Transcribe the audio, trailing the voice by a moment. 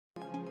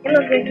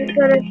Look, this is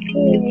gonna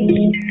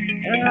see.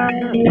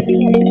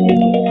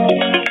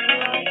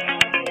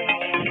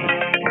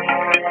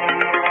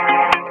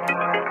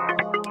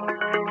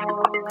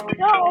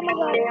 No, oh my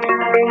god.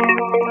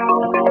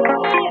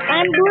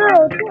 I'm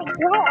blue.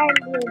 Why I'm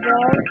blue,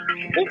 bro?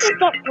 This is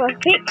the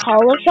perfect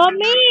color for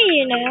me,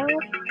 you know.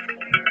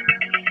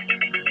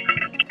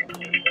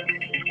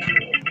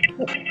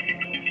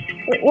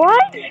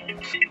 What?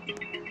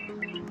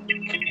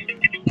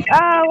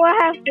 What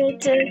happened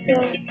to the...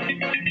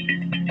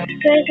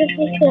 They're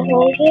supposed to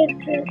hold it?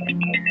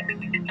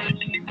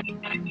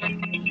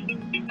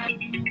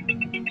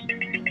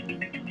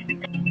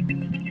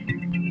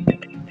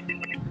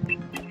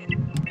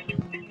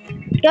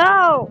 Go!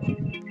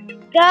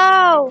 Go!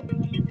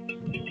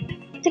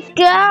 To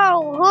go!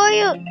 Who are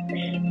you?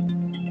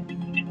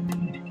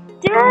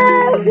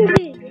 Dude!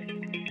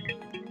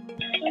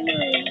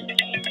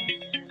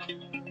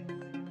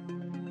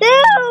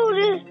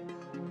 Dude!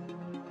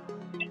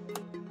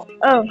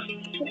 Oh.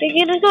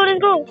 Okay, let's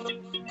go.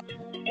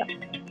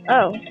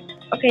 Oh.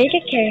 Okay, you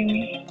can carry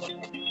me.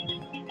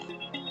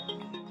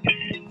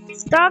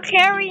 Stop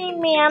carrying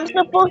me. I'm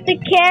supposed to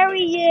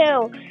carry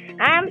you.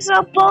 I'm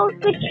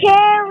supposed to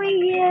carry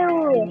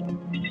you.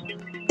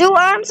 Dude,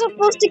 I'm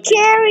supposed to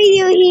carry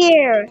you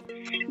here.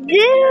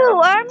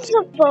 Dude, I'm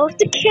supposed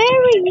to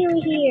carry you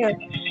here.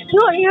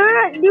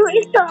 Dude,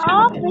 it's the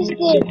opposite.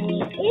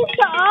 It's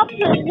the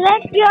opposite.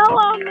 Let go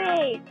of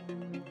me.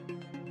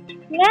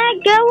 Let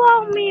go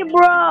of me,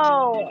 bro.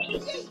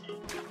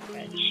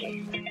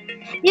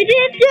 You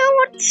didn't do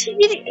what it's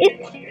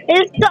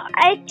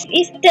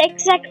the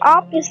exact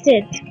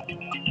opposite.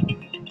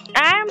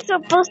 I'm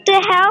supposed to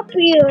help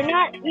you, you're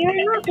not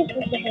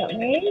supposed to help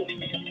me.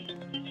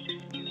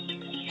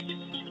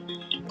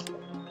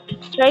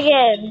 So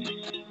again.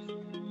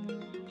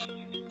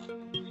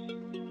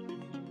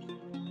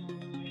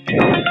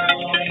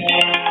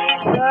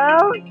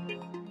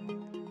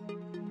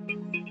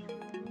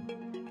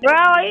 Bro,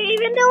 are you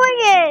even doing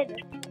it?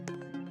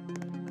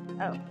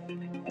 Oh.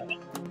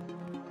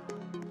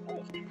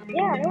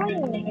 Yeah, I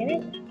wasn't doing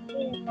it.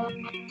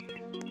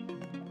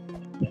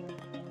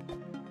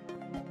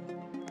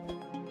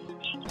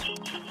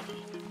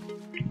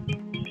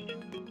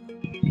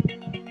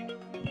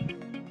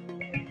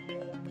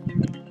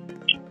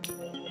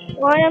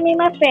 Wanna be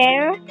my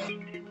pair?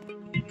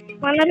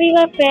 Wanna be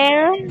my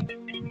pair?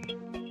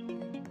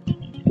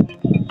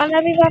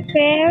 Wanna be my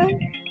pair?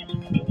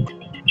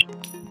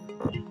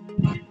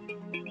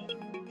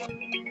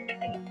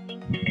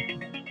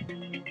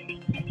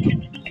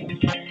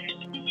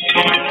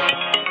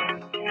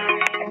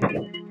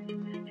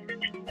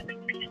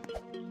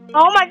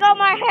 Oh my god,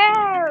 my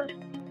hair!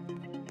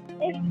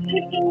 It's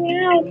sticking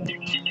out.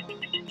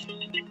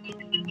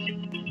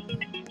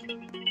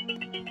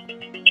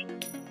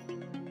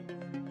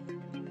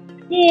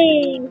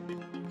 Yay!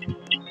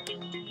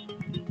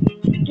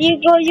 You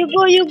go.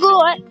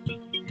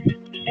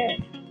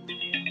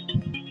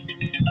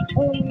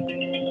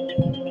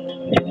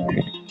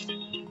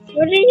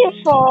 Where did you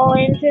fall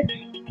into?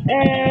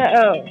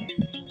 Oh.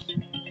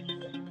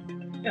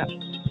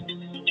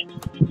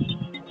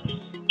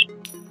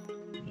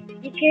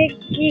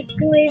 You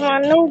claim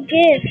on no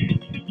gift.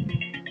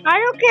 I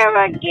don't care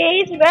about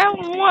games, but I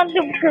want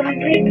to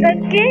complete the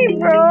game,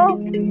 bro.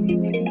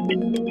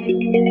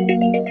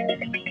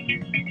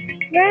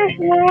 That's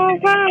no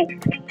fun.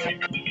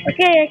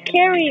 Okay,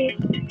 carry.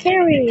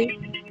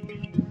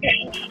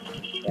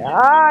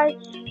 Gosh.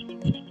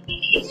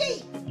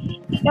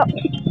 No.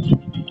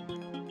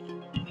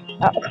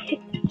 Oh.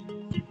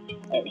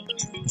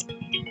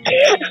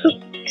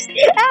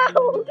 Ow!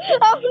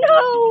 Oh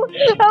no!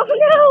 Oh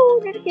no!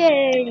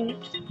 Okay.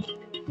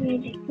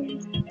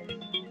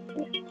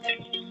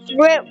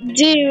 Rip,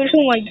 dude,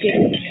 oh my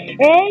god.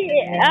 Hey,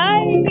 I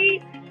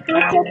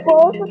was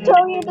supposed to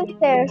throw you the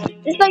stairs.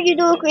 Just like you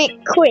do it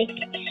quick.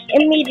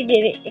 Immediately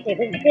did it.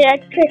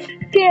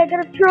 Okay, I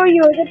gotta throw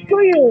you.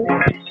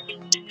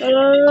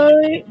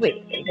 Wait.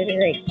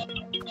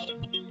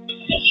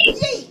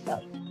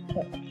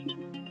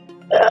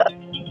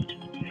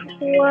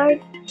 What?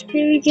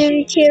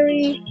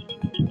 Cherry.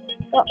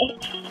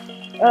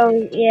 Oh,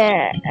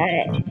 yeah.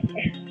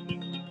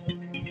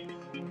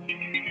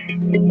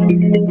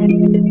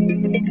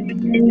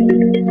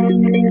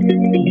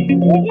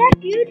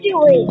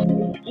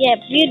 Yep,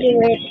 you do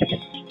it.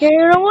 You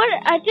know what?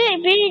 I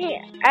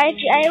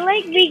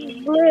like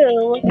being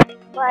blue,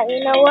 but you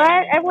know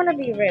what? I want to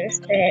be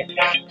roasted.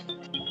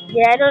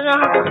 Yeah, I don't know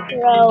how to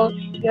throw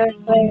your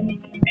phone.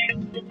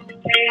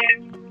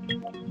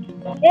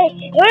 Hey,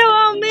 what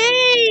about me?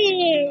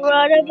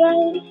 What about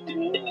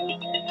me?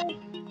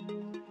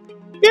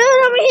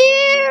 Dude, I'm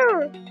here!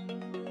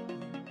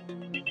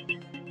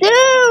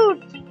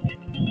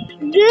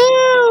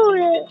 Dude!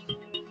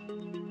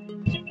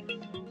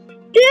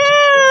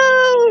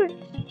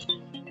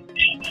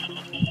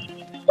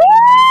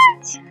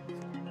 What?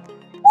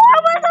 What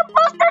was I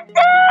supposed to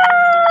do?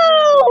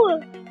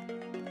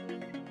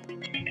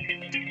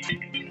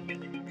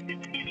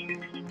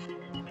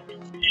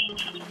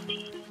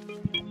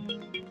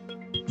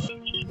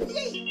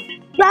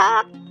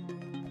 Block.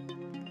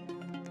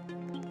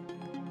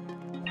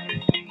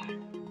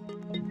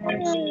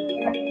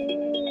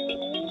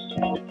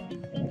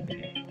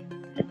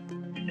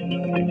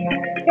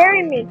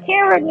 Carry me,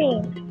 carry me.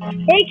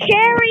 Hey,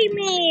 carry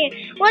me.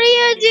 What are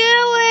you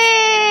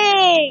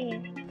doing?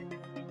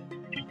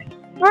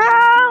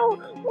 Bro,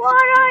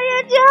 what are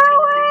you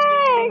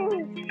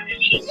doing?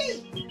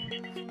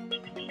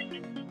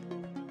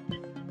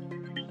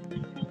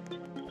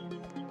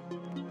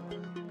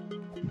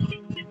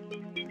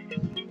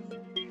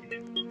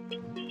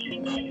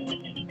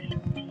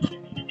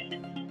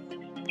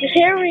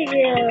 Here we go.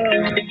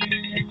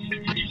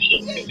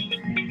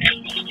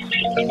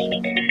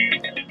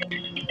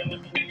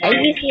 I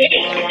use it.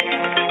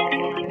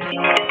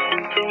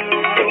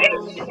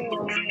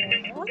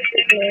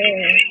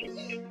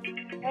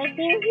 I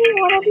think we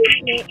wanna be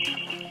split.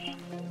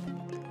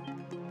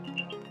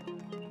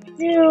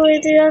 Do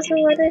it also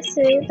what I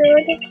say, do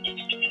it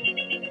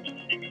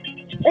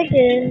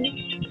again.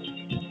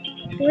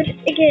 Do it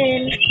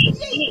again.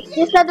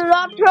 You said do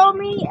not throw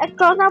me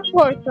across a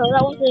portal.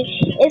 That was an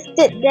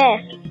instant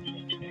death.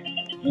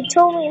 You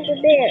told me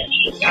it's there.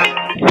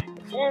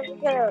 There we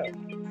go.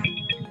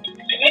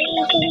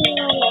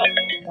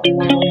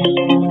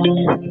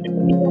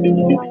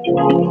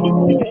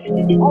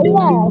 Oh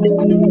yeah.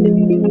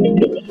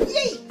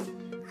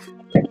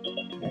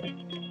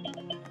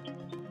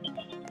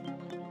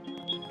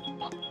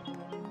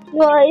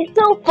 Well, it's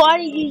so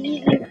funny you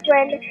use your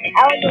friend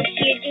out of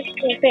here just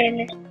to friend.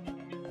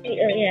 Oh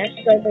yeah,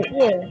 so but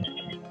you.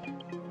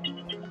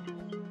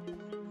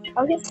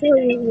 I'll just show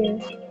you here.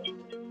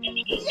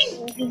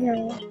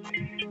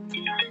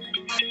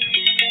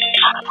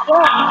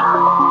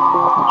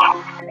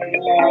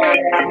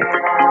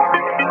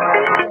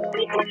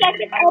 It's a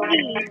second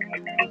hobby.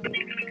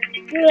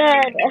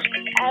 Good.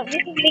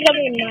 This is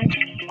becoming my.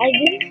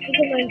 This is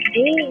becoming my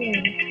game.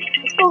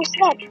 Let's go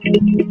step.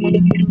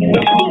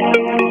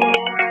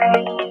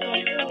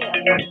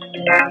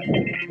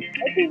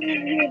 I think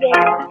you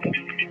there.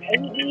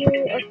 You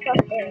or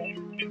something.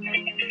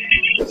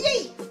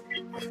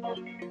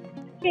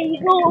 Okay, you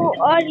go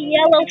on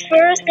yellow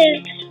first, and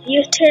you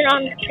turn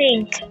on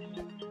pink.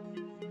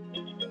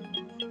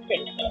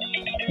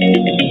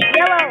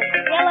 Yellow,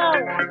 yellow,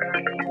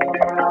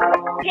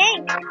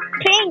 pink,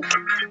 pink.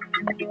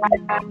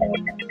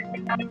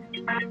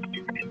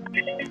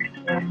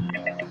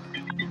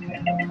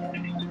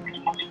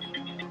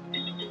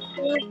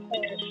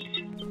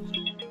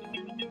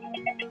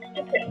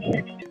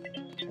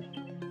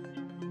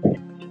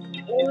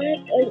 What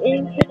an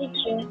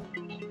intelligent.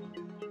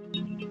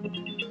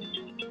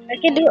 I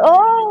can do.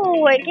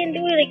 Oh, I can do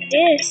it like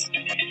this.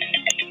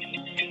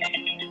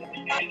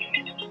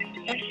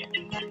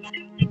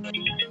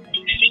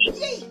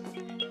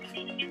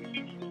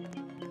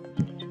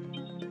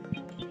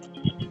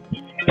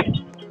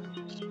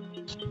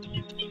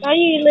 Why do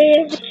you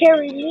live to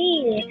carry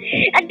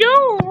me? I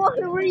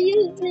don't. We're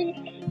using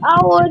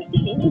our.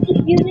 We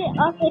just use it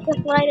off like a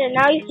slider.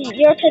 Now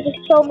you're trying to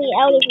throw me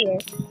out of here.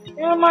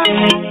 Never mind.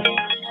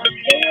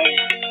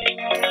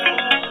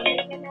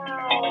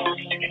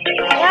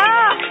 No.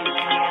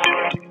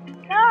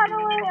 No,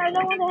 I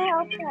don't want to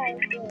help guys.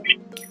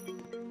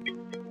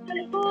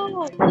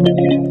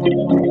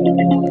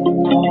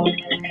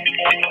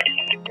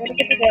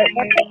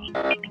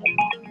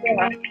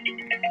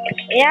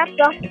 Yeah,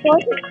 that's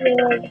what it's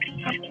good.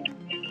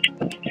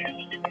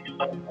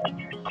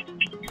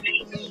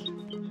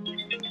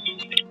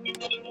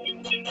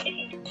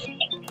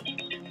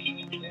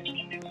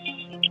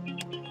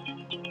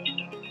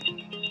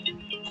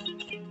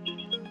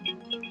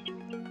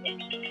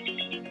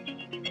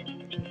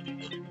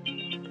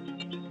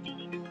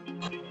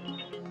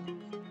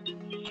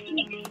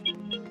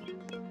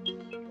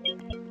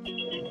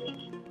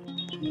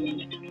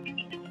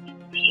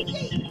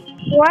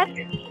 What?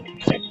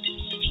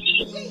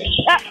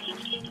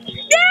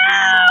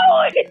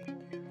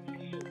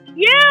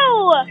 No!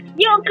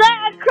 You got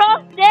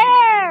across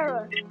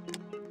there!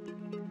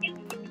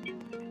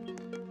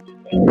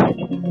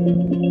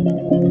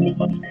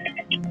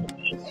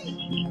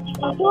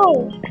 Go!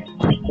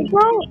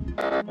 Go!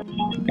 At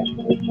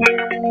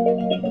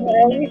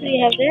least we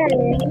have that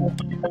already.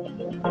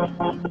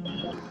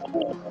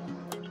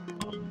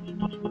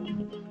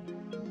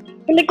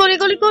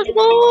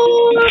 Go!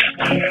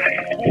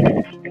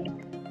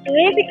 Do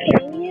we have to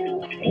kill you?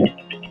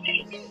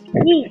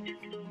 Yeet.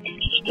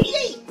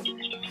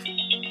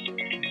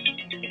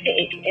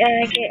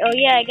 Okay, oh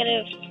yeah, I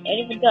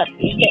forgot. I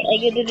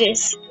gotta do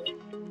this.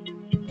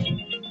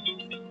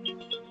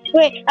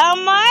 Wait,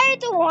 am I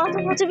the one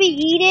supposed to be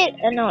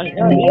eaten? No,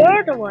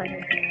 you're the one.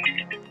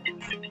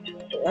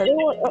 I don't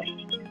want.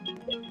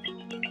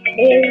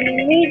 We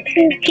need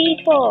 2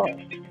 people.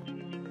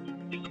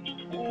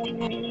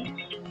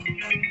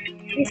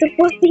 You're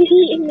supposed to be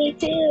eating me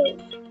too.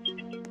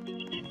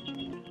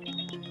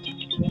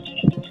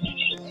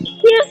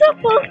 You're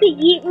supposed to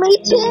eat me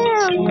too.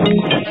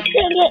 You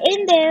can't get in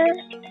there.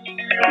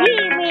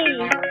 Eat me.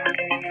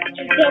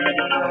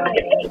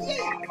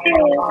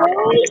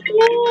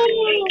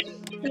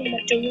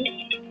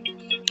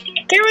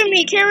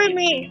 Carry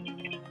me.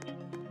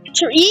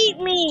 To eat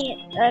me.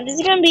 This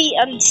is gonna be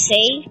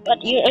unsafe, but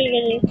you're gonna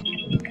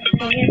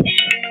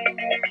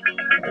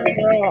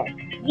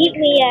eat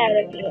me out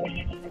of here.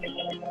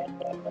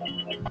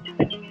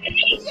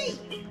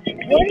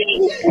 What is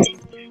this?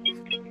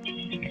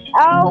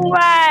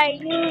 Alright,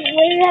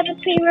 you have a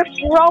favorite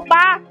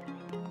robot?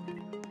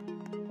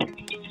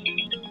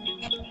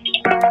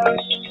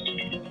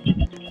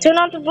 Turn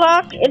on the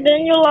block and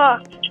then you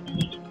lock.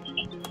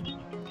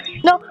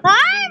 No,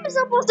 I'm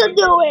supposed to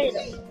do it!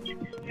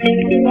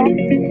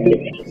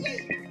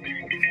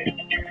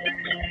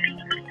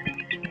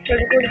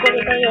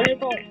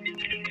 Go.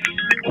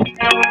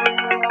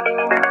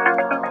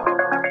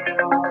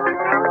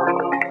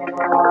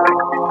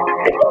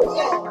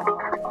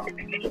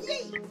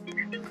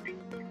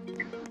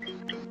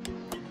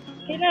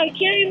 Okay, now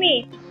carry me.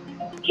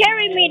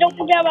 Carry me, don't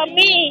forget about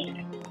me.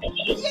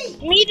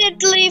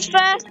 Immediately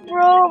fast,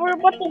 bro. We're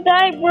about to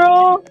die,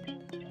 bro.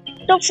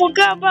 Don't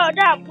forget about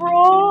that,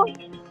 bro.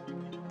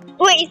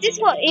 Wait, is this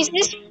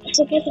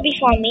supposed to be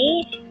for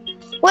me?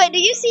 Wait, do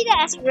you see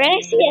that as red?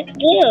 I see it as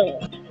blue.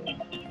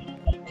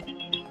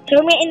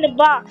 Throw me in the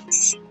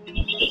box.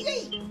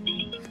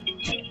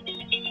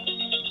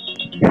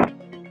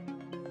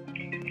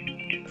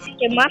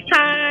 Okay, my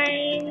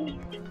time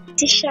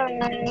to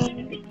shine.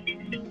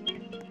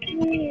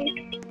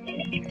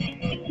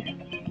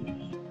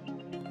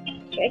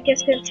 I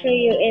guess I'll throw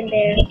you in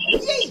there.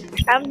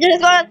 I'm just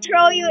gonna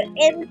throw you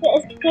in the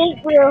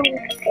escape room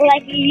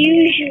like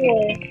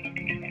usual.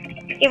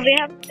 We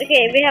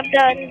have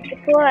done the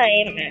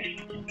climb.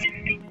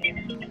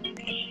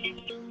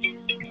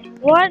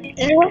 What's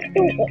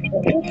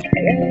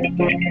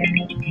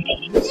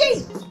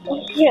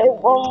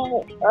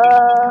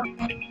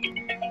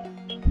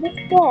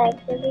that?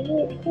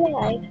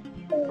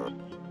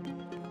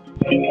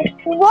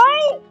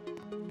 What?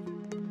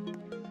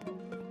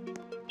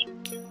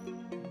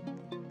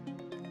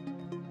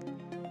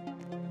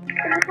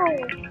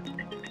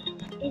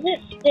 Is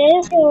it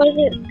this or is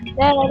it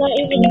that? I don't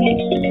even know.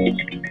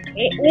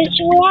 Which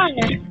one?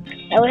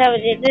 I would have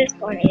this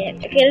one yet.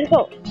 Okay, let's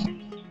go.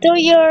 Throw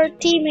your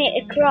teammate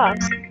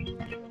across.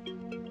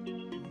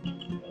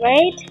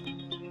 Right?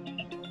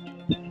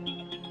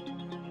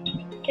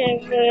 Okay,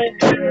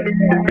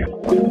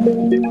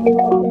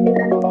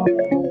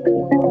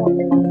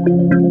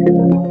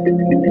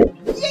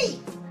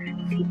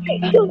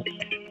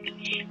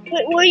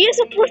 Wait, were you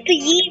supposed to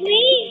eat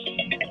me?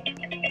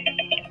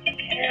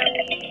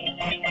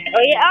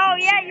 Oh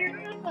yeah,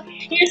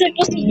 you're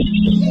supposed to eat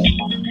me.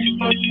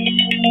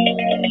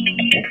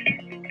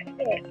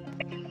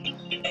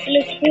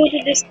 Let's go to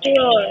the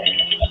store.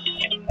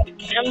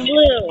 I'm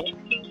blue.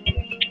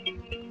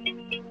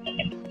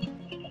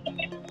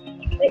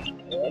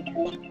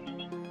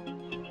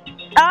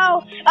 Oh,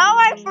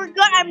 I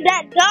forgot. I'm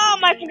that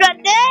dumb. I forgot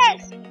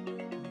this.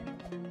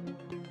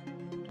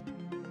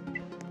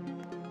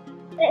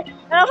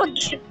 Oh,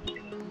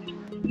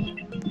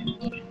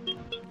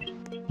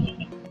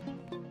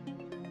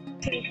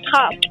 to the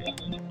top.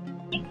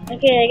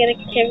 Okay, I gotta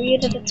carry you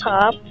to the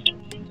top.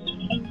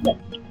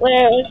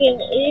 Where? Okay,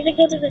 we need to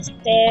go to the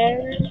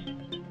stairs.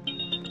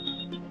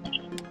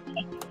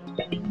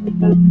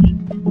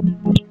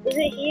 Is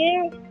it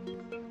here?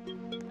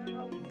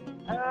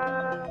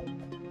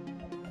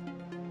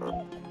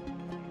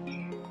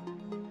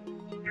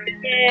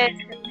 Yes.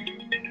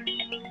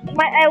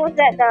 I was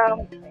that dumb.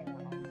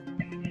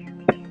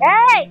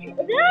 Hey!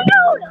 No!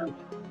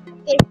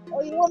 Okay,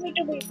 oh, you want me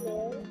to be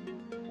blue?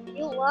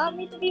 You want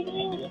me to be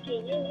blue? Okay,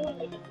 you want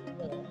me to be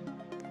blue.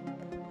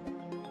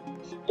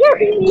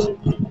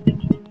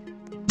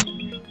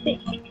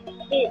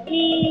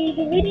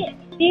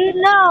 Do you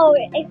know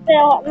if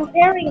they're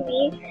repairing me,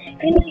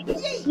 you need to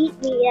beat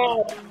me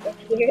out of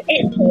here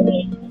and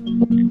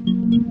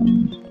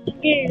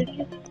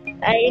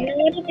I know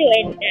what to do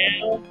it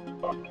now.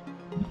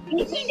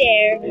 Meet me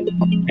there.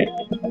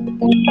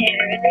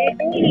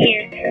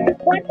 Here.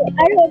 What?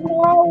 I don't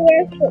know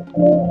where's the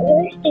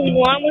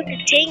one with the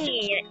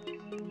thingy.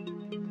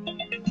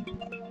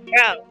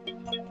 Oh.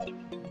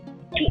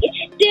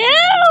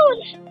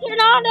 Dude! Turn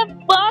on the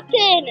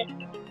button!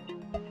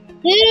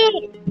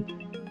 Dude!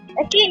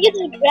 I can't get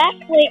the back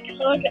click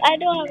because I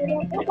don't have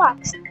enough Robux.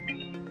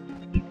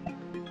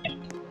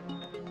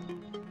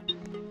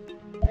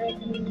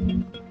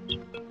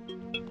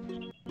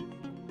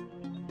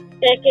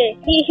 Okay,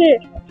 here.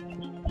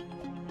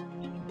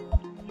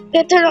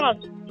 Okay, turn on.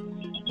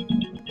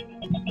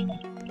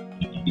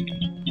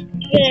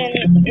 Then,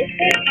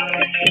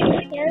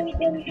 carry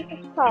them to the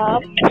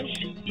top.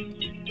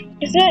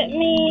 Does that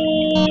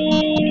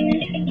mean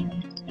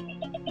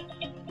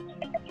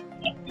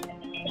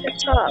the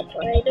top?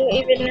 I don't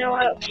even know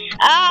how.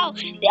 Oh,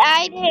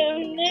 I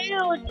didn't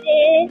know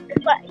this,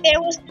 but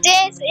there was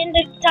this in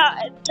the top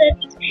at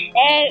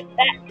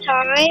that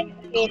time.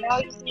 Okay, now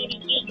I just need to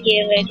eat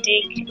you, I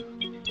think.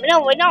 No,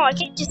 I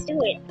can't just do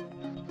it.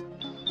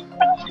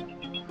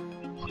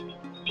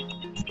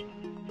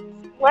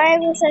 Why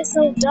was I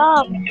so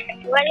dumb?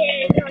 Why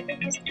did I not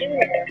just do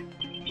it?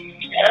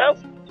 Oh,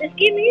 just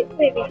give me this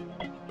baby.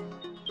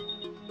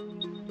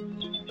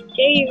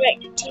 Jerry right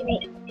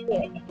teammate.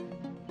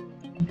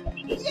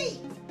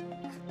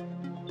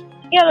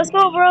 Yeah, let's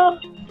go, bro.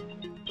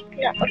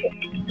 Yeah, okay.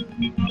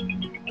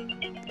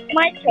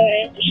 My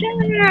turn.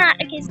 Shana.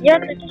 Okay, it's your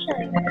turn to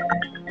shine.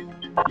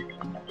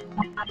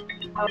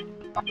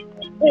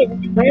 Wait,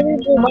 where did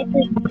we go?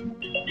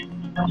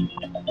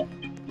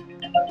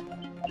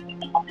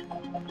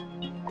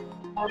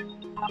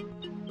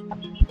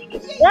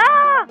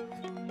 Ah!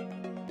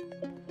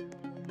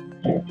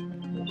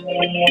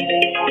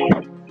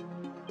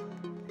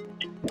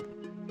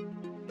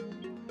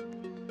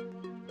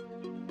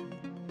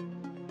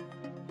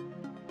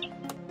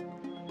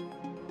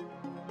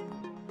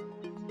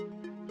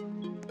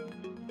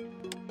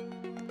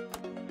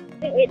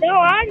 Wait, no,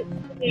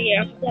 okay,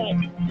 I'm done.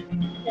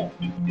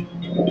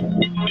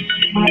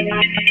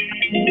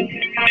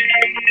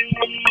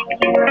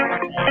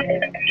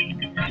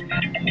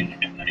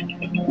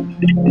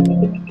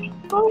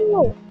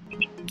 Oh,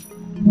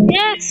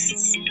 yes.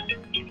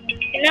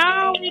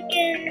 Now we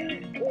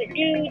can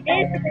do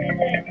this and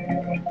that.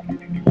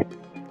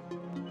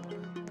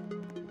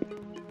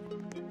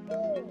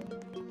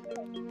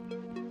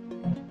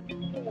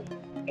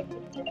 What does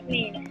this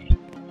mean?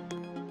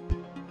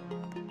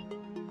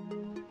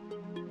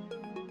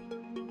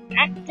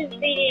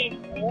 Activated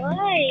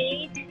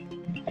light?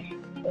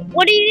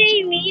 What do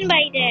you mean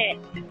by that?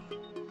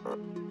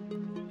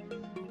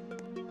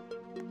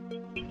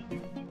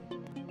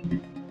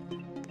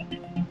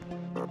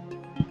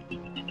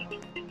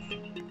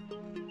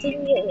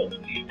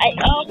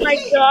 Oh my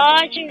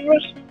gosh,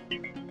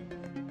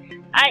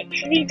 I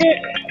actually did,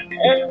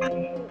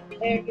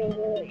 where the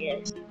word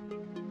is.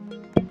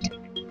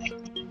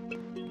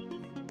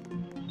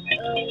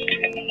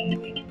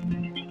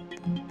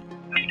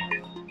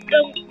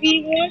 We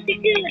want to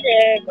go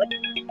there, but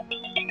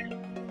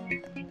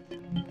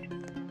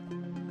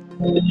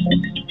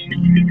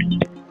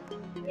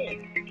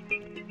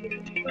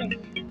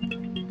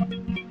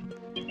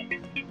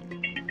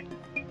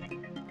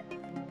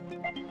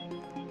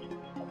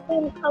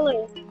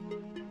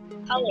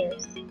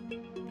colors.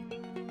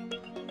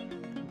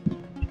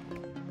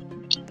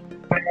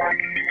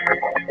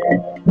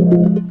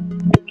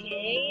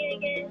 Okay, I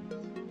guess.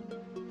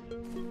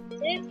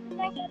 This is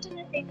not button,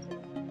 I think so.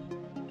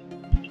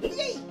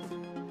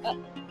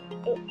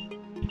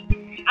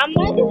 I'm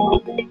not going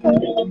to put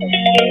it.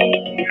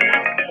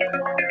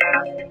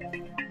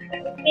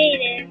 Okay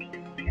then.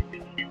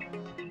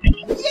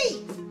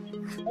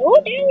 Oh,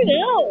 there we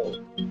go.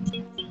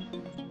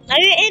 Now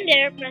you're in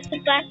there, press the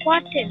black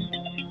button.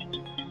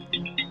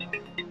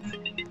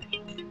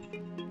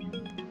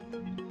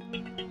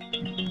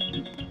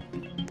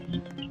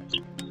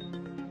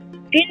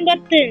 Green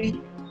button.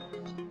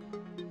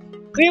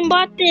 Green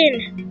button.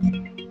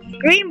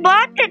 Green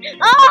button.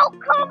 Oh,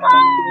 come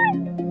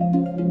on!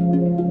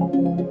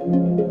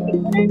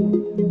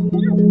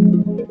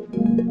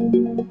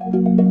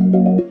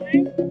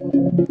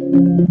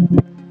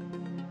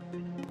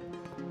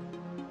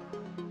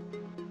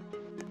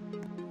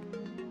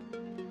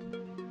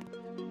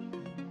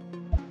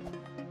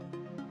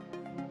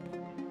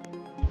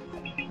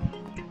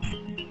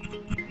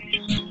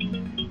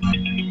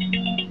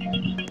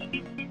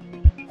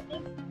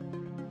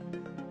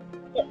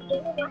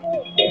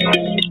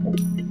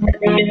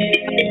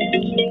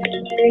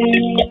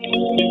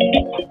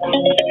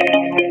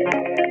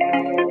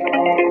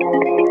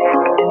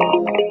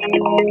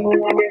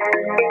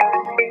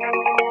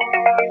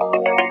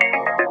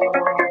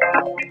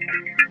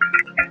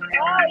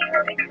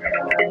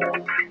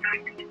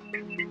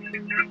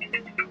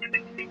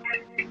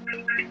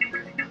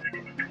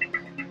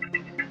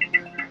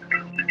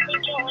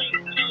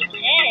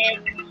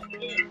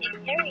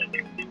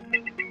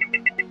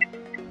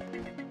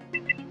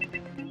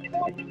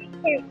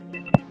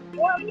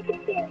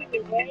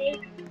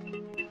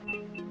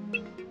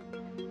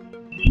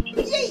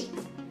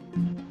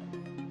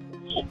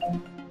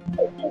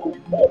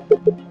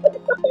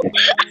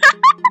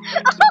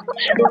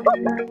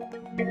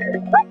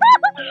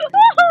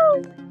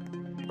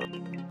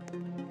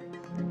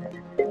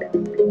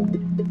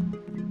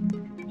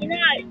 You're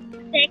not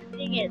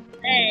expecting it.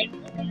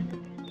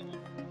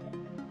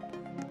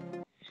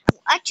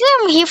 Actually,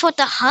 I'm here for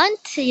the hunt,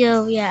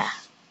 so yeah.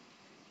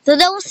 So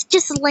that was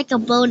just like a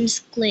bonus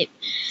clip.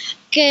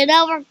 Okay,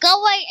 now we're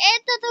going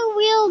into the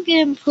real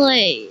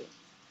gameplay.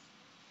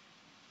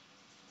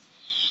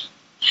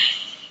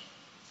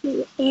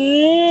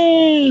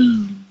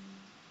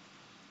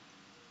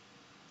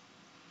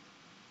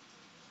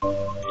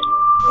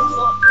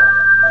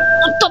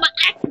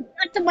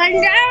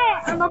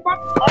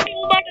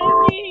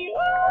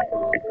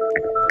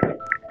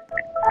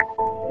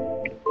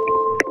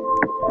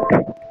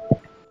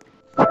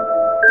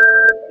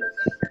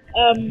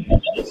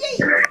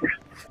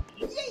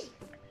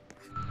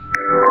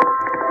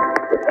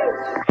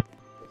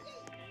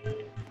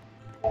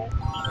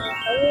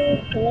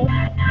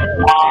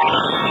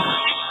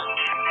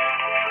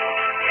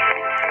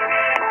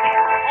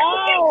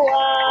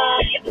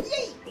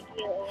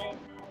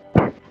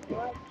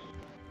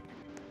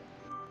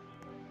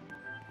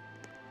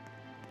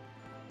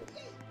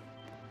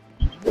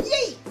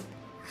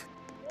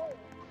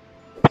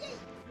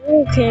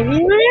 carry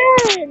it.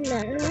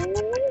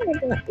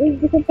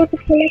 We're supposed to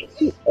collect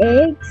the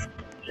eggs.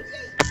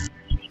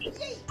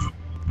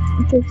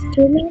 Just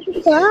turn on the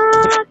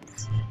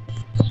box.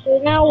 So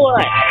now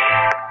what?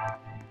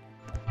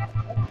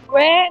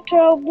 Red,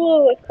 throw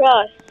blue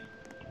across.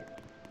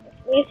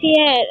 Where's he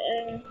at?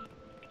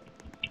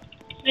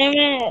 Wait a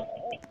minute.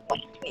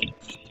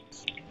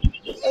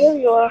 There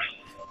you are.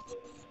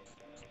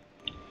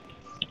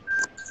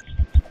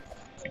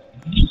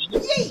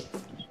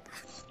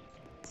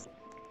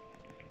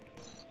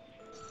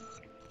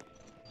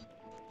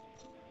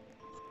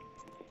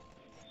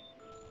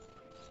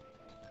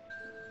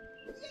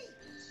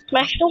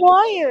 Smash the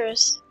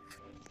wires.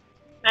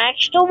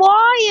 Smash the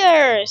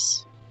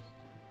wires.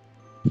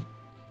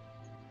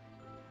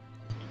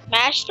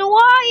 Smash the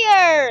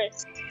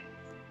wires.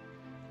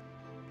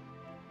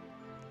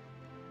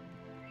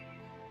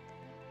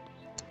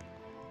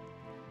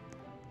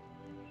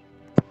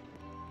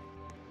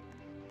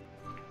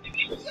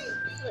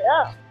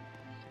 Yeah.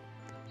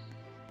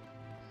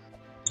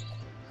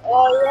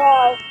 Oh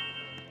yeah.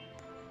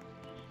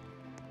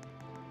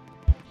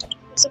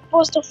 We're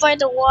supposed to find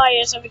the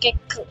wires so we can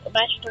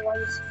smash the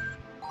wires.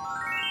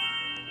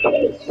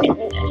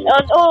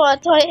 Oh, I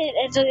thought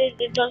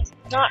it does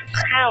not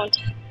count.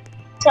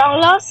 So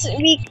unless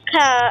we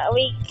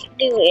do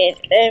it,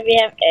 then we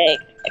have egg.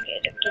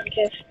 Okay,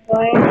 just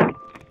fire.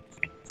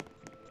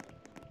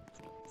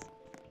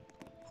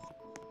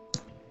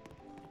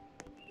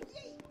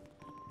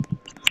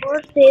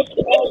 Force it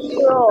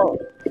and roll.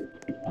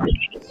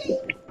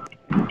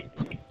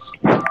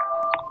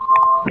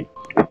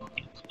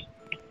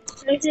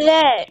 Look at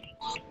that.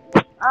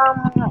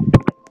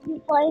 You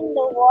find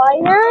the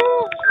wire? I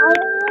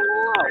don't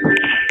know.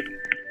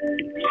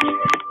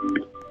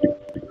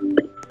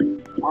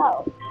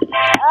 Oh.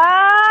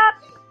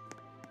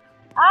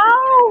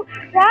 Oh,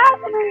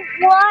 that's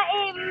what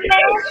it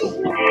meant to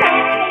be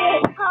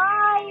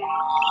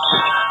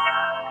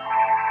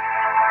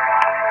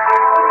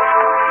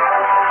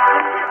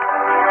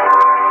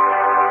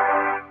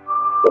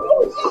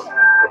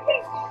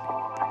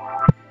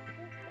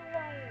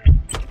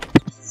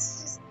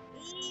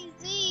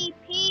Easy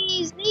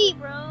peasy,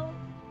 bro.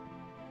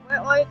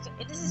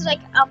 This is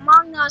like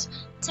Among Us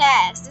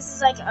test. This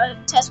is like a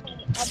test.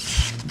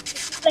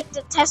 This is like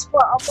the test for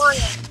Among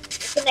Us.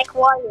 Connect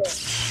wire.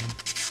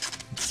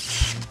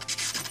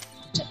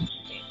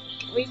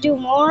 We do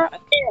more?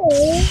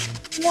 Okay.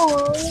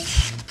 More.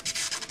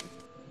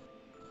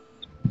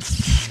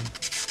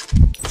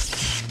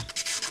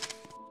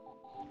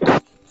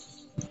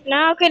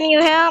 Now can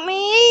you help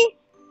me?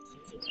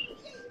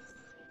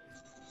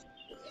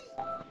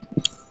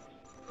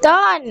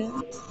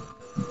 Done.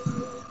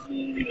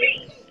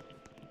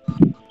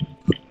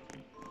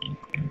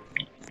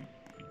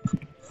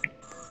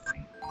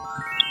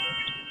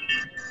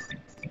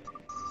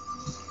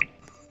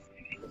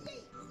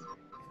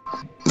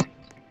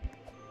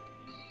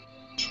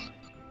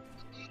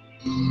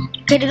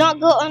 Okay, do not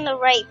go on the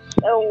right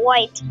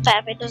white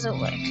path, it doesn't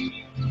work.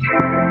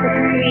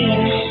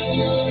 Green.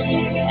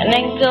 And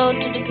then go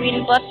to the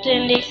green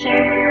button, they say.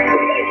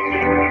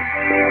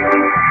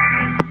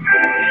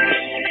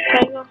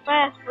 Gotta go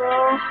fast,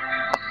 bro.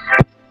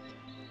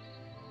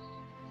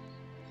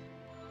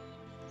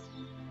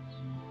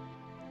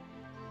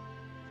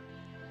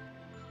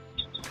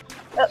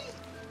 Oh.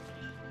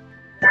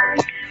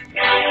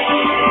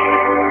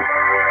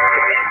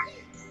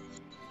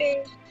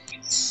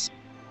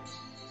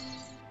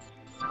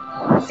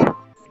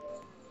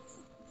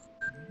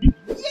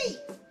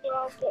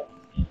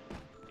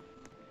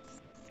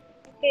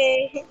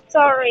 Okay,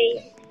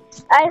 sorry.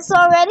 I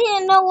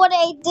didn't know what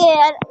I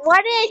did.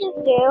 What did I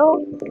just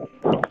do?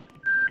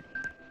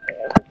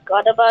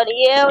 Forgot about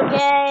you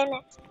again.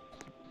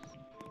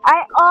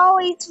 I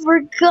always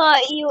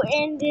forgot you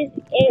in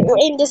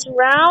this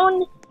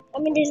round. I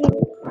mean this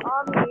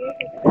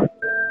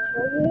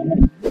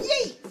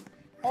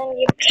and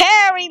you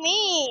carry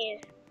me.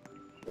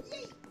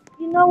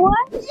 You know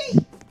what?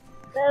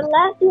 The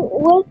last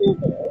was it?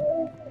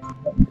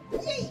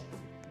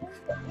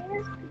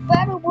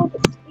 Battle was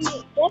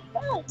different.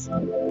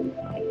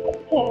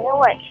 Okay, no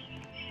way.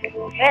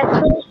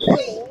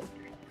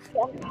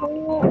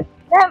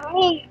 Let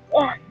me.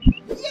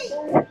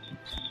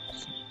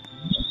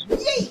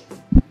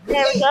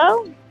 There we go.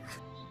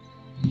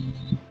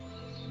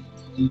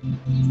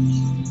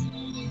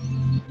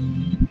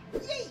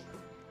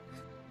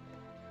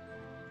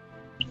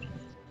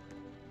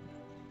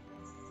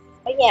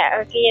 Oh yeah,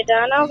 okay, you're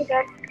done. Oh my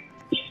god.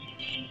 I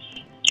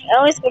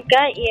always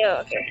forgot you.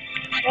 Okay.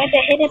 Where's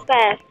the hidden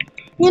path?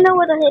 You know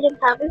what the hidden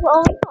path is?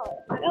 Oh no.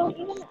 I don't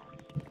even know.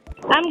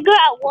 I'm good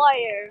at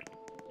wire.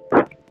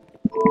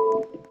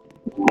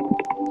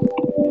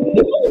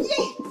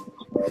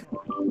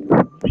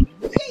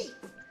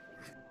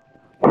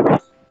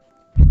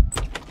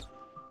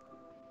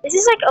 This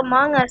is like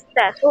Among Us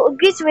test. So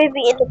this may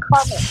be in the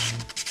comments.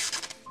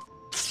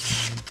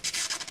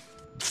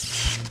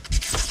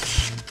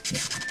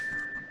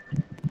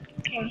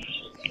 Okay.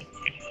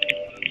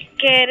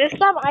 Okay, this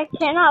time I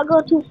cannot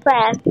go too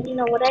fast. You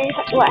know what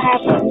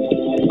happened?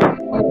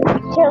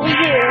 Kill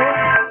you.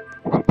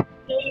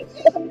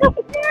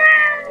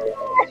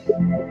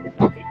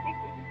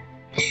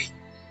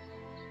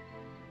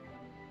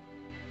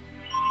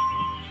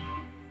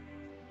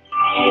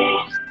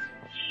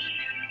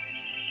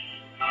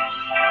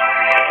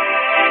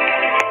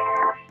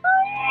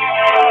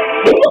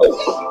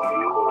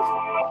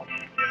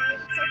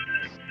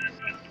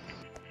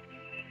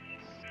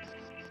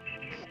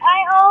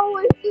 I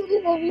always do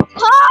this every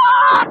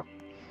time.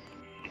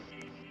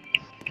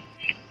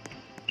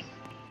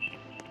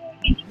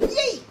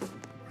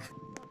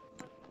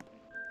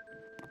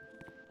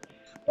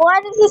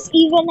 Why does this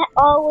even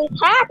always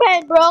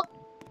happen, bro?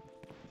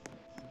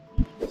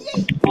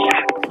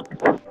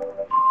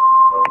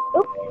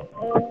 Oops.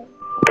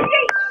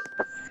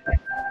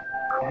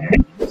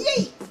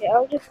 Yeah,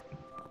 I'll just.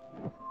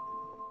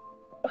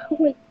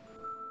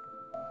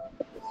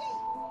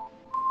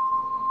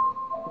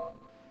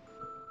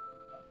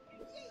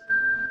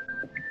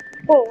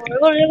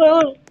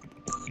 Oh,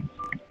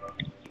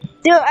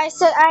 dude, I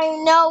said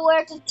I know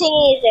where to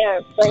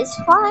taser. Place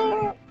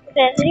fire.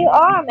 That's you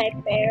are my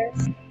bear.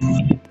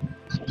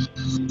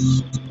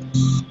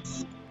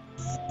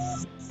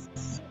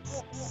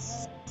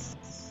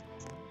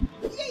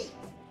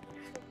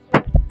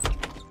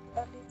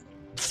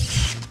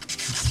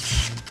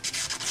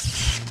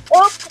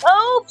 Oops!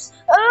 Oops!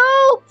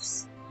 Oops!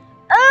 Oops!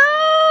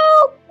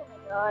 Oh my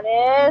god,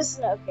 yes.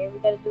 Okay, we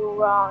gotta do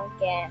wrong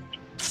again.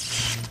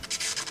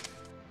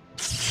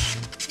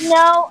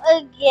 No,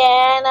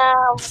 again.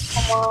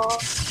 Come on.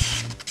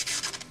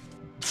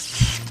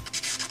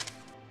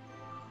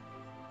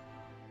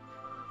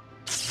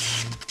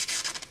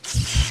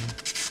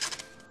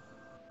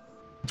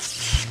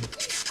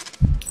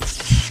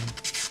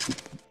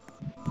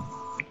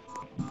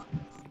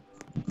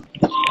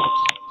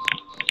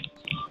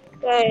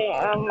 Okay,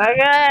 oh my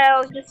god,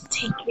 I'll just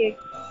take it.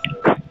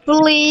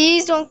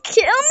 Please don't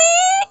kill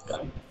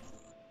me!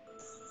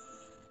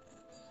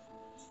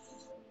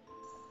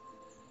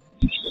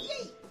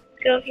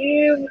 Go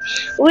here.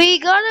 We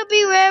gotta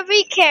be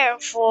very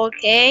careful,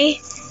 okay?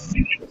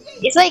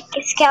 It's like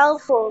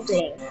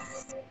scaffolding.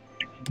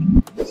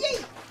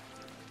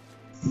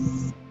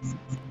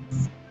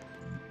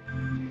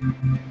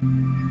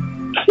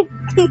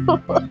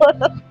 Come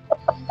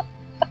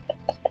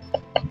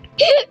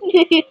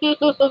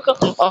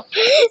on.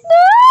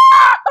 No!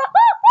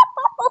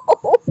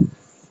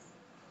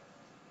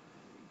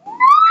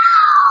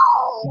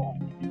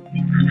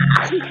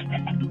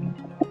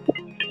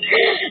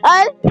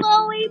 I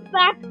slowly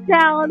backed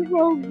down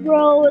from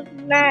Bro's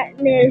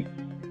madness.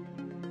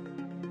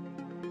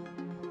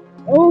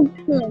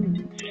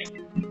 Okay.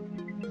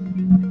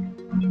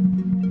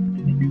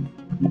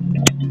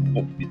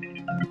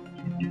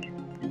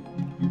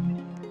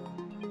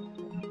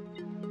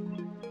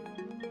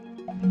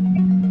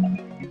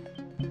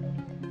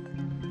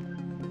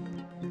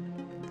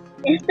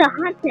 It's the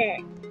hunter.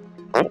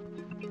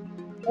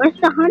 Where's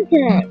the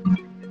hunter?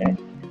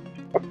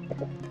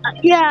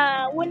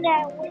 Yeah, when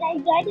I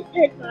got to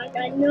Pittsburgh,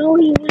 I know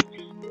he was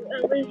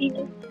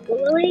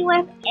glowing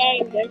with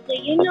anger. So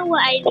you know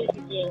what I need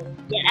to do?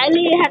 Yeah, I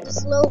need to have to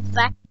slow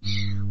back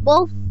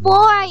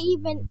before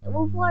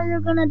you're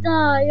gonna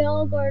die.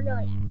 You're gonna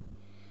die.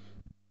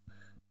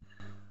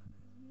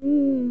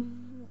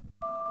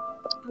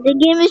 The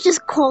game is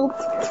just called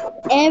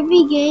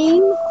every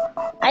game.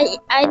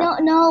 I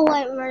don't know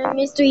why Murder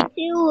Mystery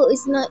 2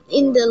 is not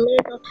in the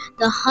list of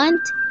the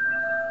hunt.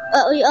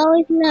 But we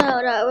always know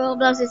that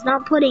Roblox is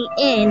not putting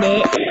in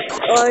it,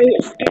 or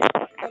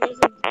there's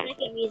a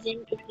second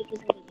reason, it's because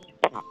of the game.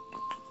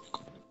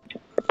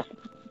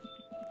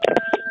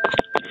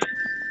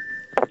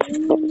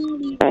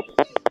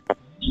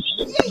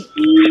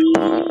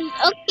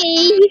 Okay,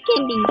 you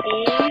can be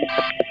there.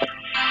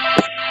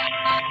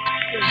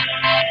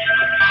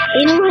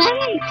 You know what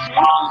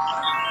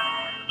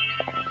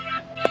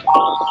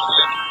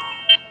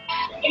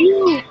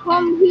You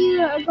come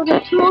here, I'm gonna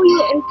throw you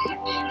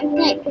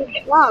inside the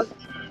box.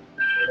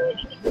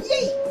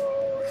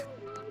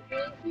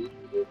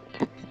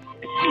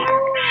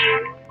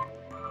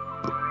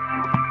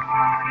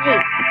 Hey,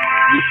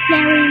 you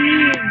carry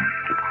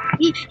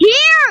me.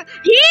 Here!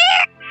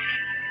 Here!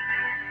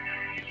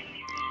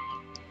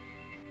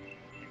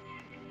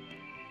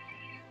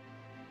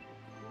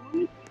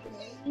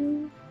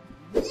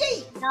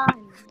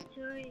 Done.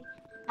 Sorry.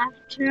 I've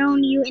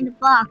thrown you in the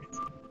box.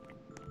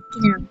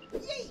 Get out.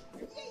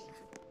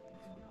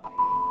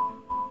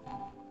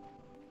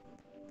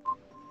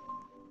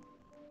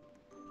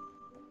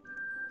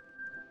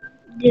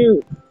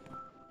 Dude.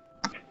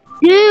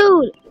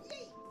 Dude!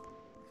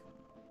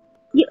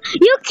 You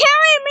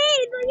carry me!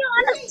 Do you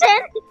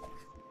understand?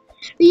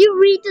 You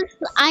read this.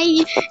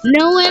 I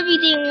know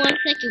everything 1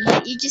 second,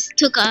 but you just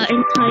took an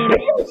entire minute.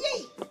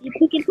 You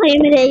took an entire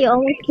minute, you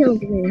almost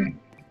killed me.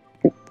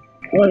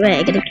 Alright,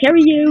 I gotta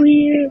carry you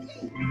here.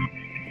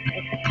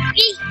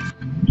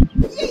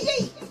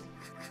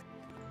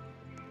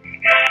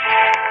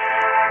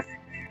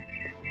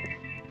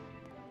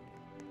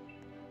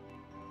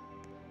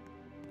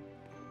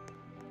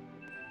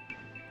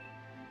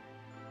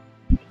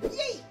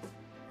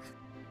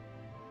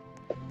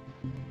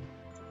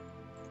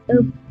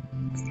 Oops.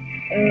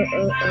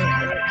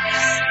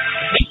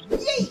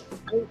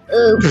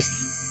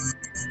 Oops.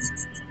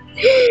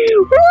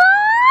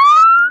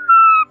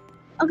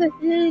 Okay,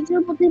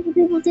 table,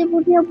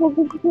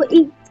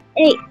 eat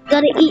egg,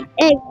 gotta eat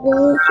egg,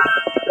 bro.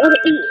 Gotta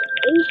eat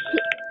egg,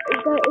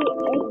 gotta eat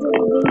eggs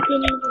and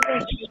bacon and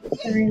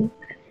breakfast time.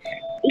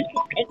 Eat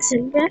eggs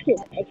and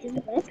breakfast, eggs and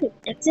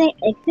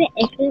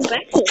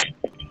breakfast.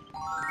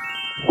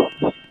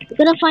 You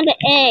gotta find the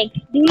egg.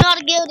 Do not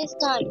go this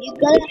time. You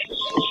gotta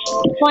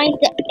find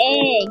the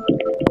egg.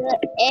 The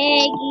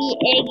eggy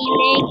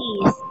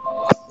leggies.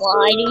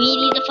 Why do we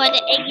need to find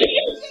the eggy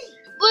leggies?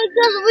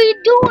 Because we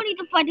do need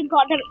to find the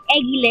goddamn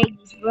eggy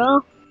leggies, bro.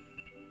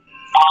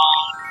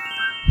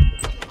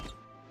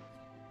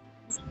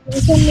 For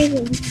some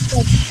reason, this is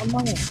like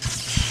Among Us.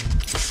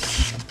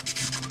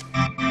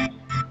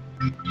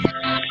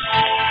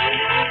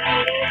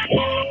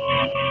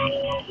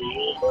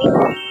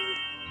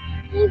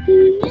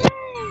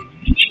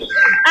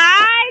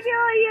 I do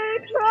you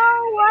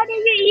troll. Why do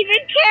you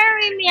even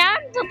carry me?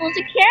 I'm supposed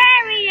to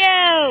carry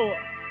you.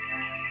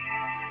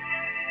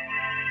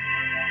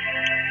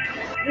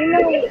 You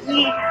know it's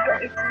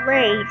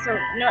late, so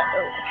no.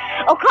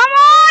 Oh come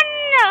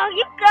on!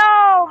 You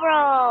go,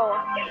 bro.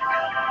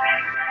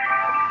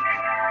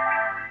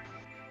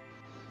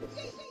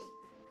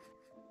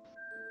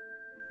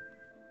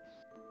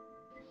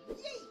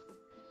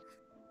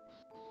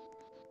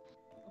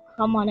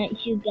 Come on,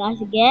 at you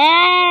guys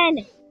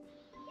again.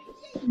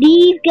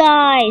 These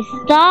guys,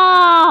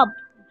 stop.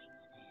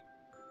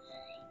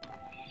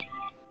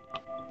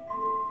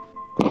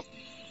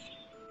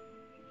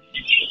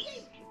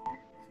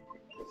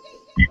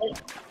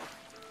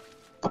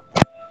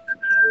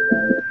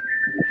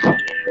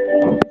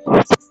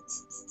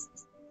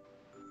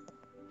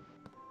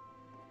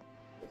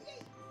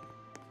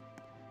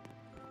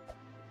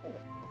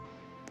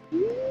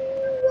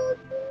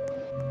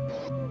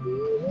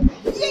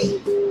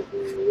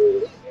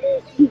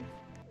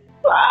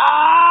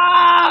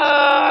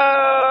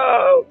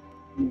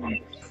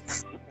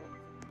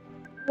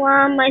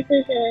 Why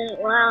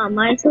am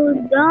I so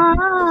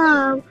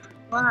dumb?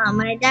 Why am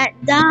I that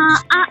dumb?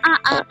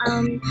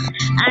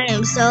 I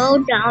am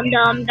so dumb.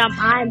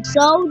 I'm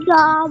so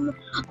dumb.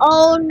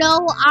 Oh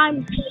no,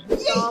 I'm so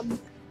dumb.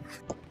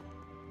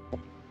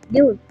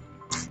 Dude,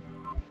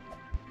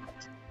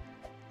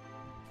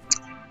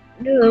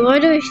 why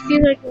do I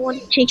feel like I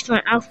want to change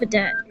my outfit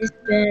at this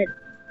bed?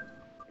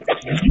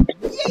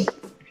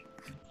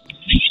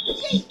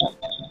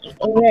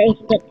 Alright,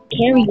 but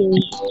carry you.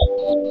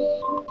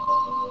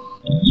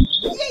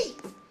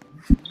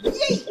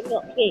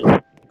 Okay.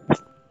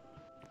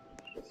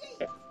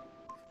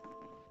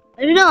 I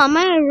don't know, am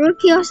I a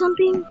rookie or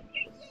something?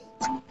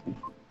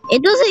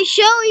 It doesn't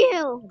show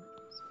you!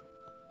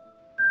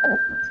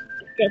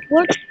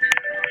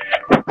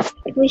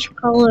 Which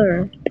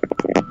color?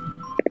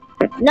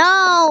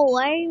 No,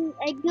 I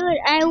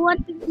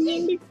want to be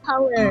in this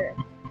color.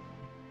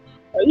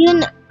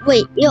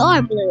 Wait, you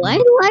are blue. I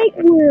like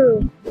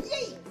blue.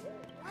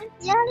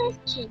 Yeah, that's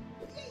cute.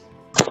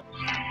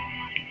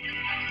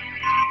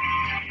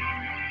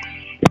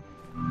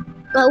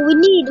 But we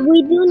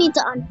do need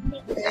to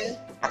unpick her.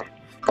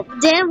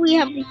 Then we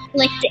have to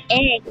collect the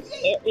egg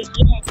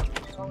again.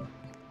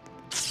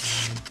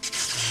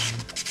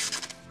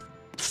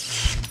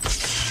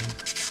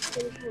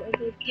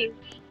 Okay.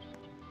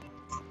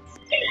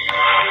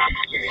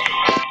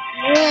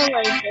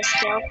 Like this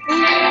stuff. Okay,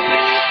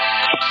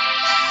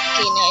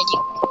 now I do.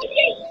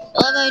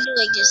 What if I do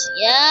like this?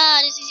 Yeah,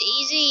 this is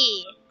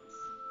easy.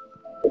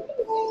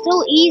 So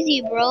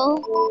easy, bro.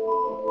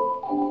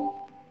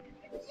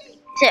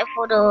 Except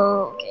for the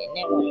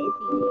never mind.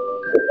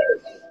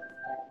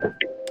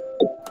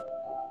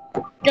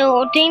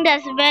 The thing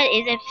that's bad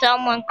is if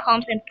someone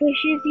comes and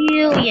pushes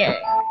you. Yeah.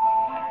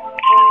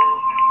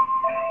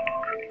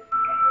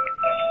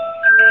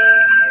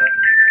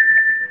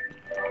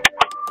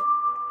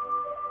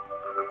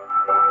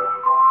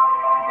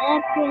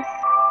 That is.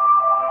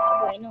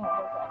 Wait, no.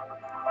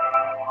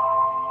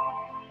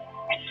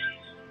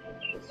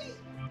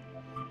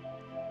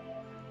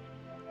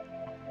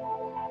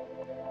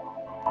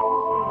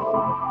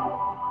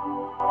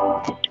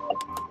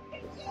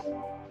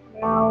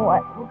 Now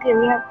what? Okay,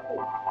 we have a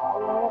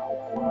lot of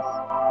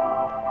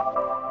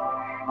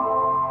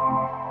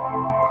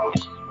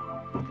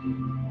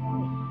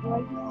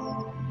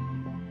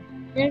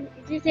things. Is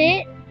this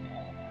it?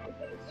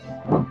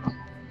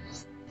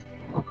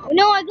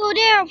 No, I go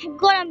there. I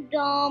forgot I'm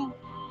dumb.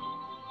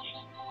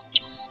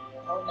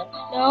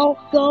 Oh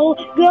no,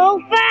 go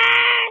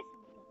fast!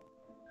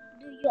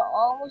 Dude, you're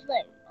almost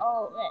like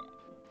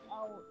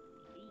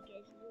you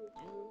guys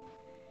do.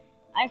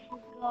 I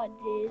forgot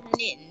this. I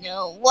didn't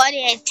know. What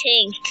did I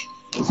think?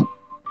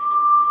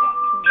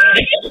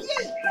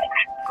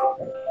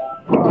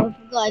 Oh, I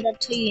forgot I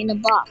got you in a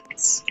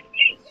box.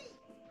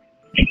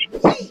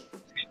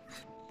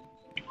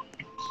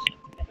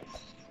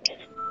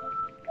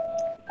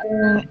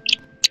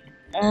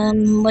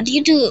 What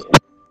do?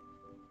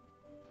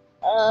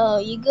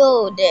 You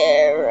go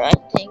there, I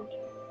think.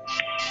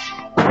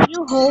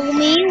 you hold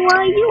me?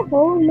 Why you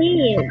hold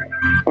me?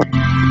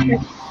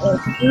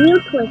 Real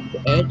quick,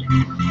 egg.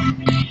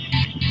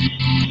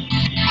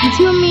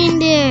 Zoom in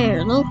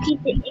there.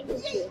 Locate the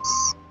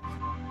images.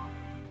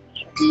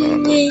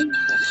 Do it.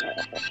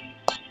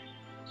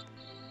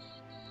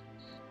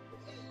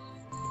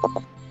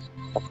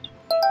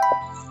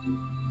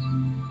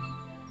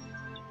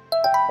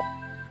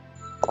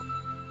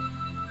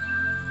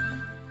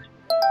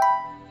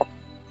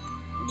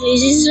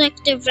 This is like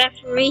the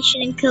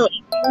reparation code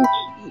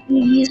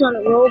you use on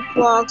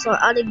Roblox or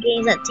other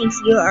games that thinks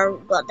you are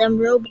goddamn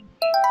robot.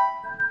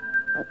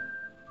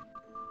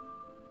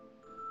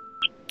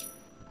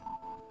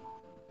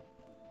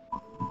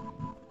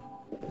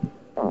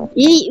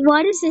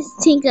 Why does this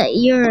think that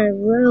you're a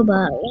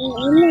robot?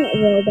 I'm not a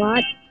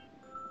robot.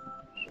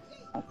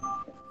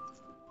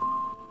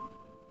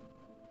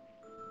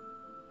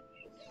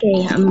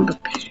 Okay, I'm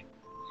prepared.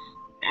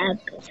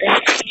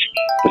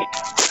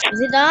 Is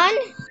it done?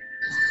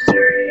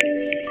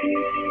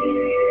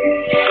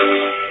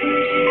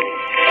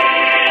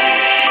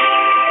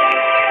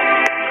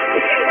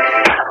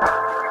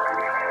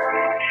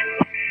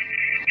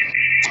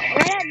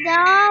 Why that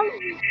dumb?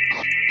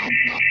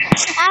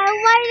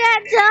 Why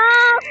that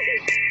dumb?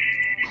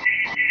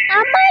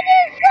 Am I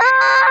this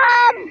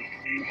dumb?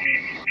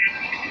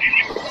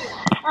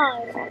 I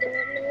don't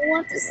know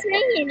what to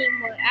say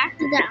anymore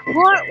after that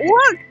hard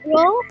work,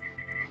 bro.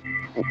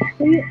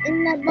 You in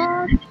the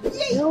box?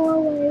 Go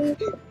away.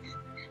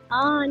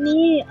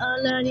 Ani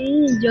alani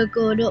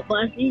jago dok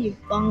pasti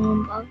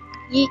bang bang.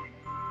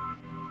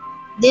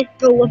 This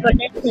pro weapon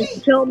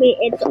show me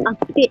it's a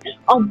pit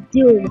of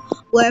doom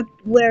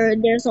where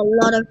there's a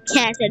lot of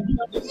cats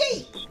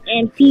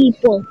and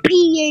people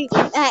peeing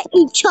at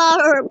each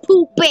other,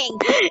 pooping,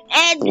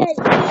 and then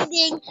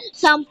eating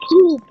some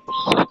poop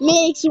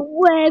mixed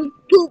with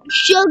poop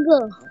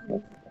sugar.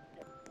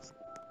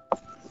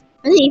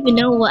 I don't even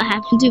know what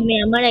happened to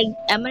me. Am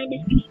I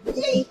just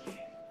okay?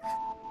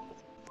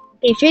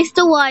 Fix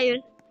the wire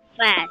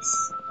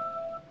fast.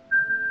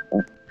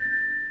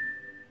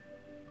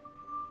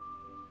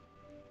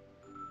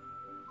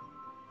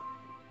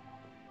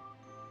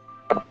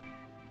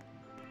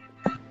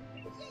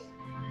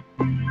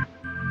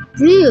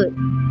 Dude,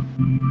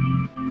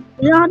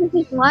 you know how to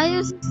fix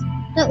wires?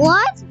 That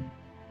what?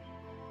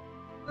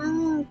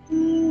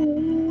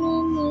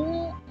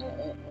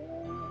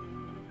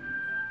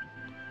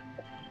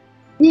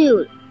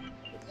 Dude,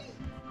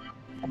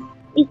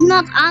 it's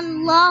not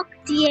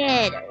unlocked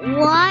yet.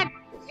 What?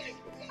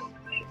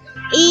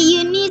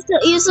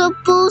 You're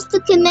supposed to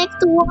connect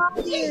the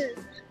wires.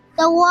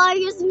 The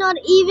wire's not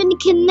even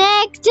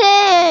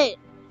connected.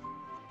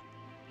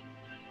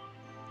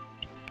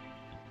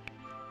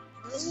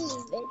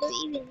 I don't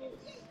even know.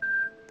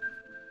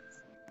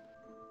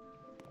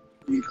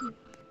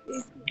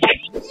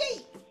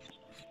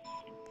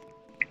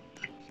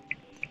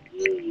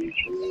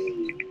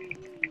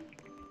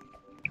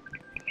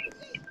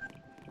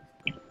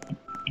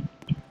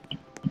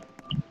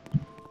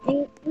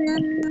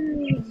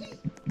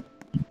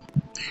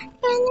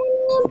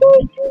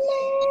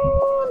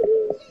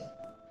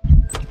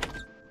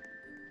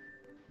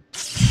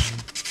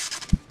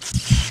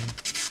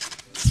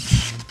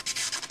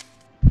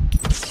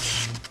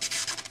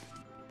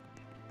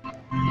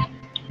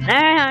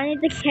 I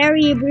need to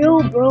carry you,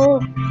 bro.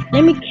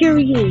 Let me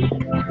carry you.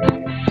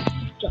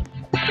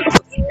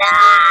 No!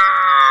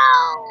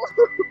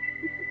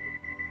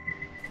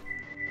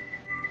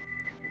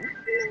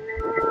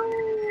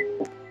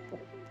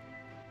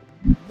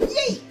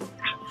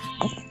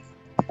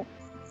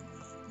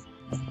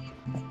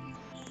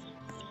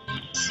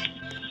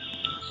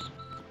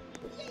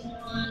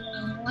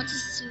 Want to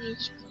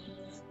switch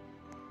color?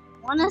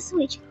 Wanna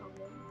switch color?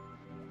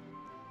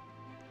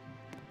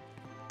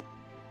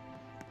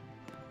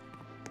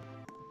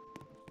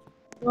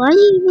 Why are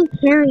you even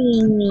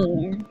carrying me?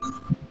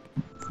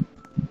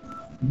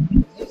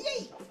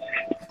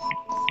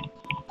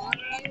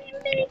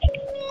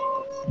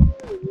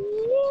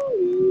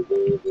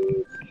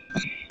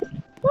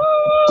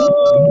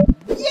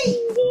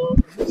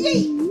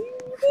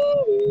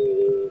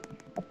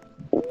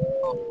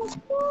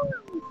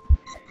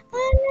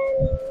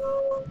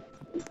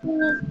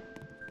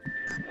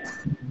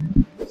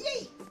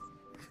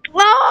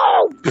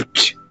 Whoa!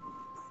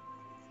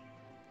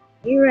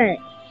 You're right.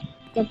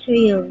 That's for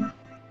you.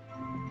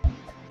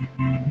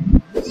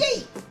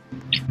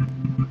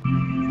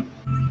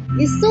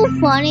 It's so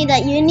funny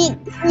that you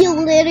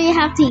literally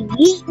have to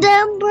eat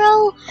them,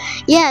 bro.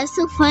 Yeah, it's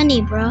so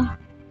funny, bro.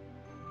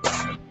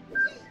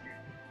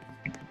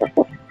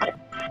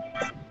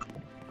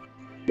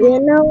 You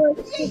know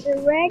what's the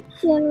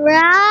direction,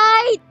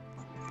 right?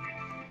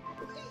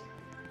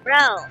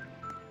 Bro.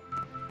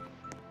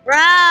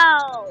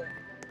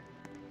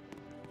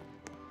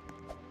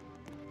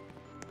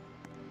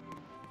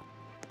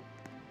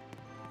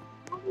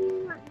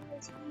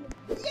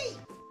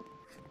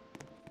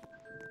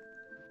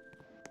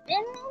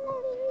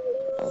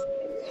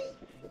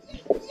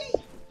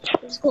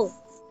 Let's go.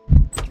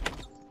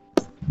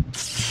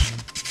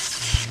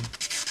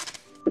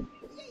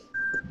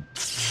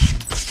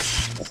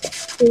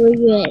 Very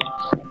good.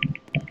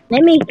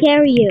 Let me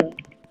carry you.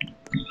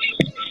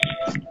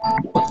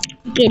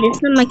 Okay, this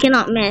time I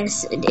cannot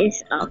mess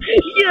this up.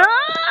 Yeah.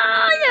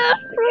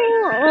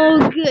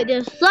 Oh, good.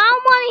 There's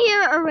someone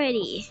here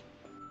already.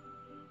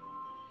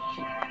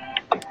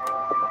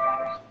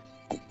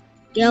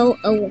 Go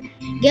away.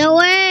 Go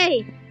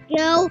away.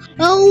 Go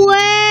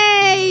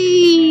away.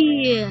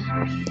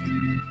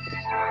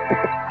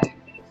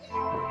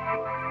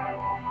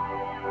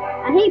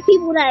 I hate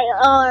people that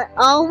are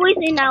always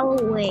in our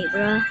way,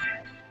 bruh.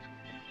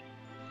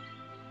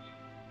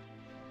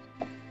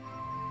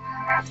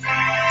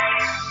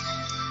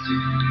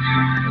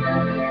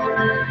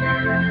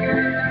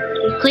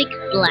 Okay, click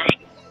black.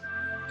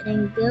 And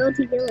then go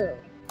to yellow.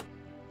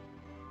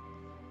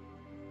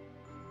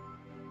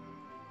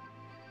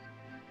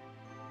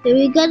 So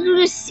we gotta do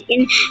this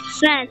in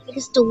fast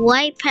because the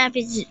white path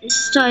is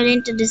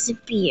starting to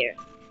disappear.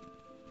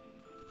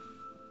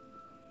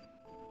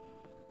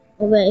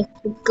 Oh wait,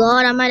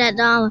 God, I'm at that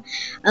down.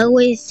 I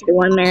wasted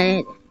 1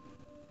 minute.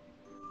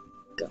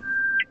 Go.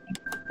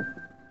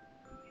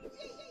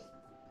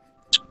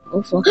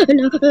 Oh, fuck.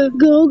 No.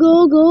 Go.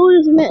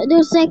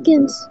 There's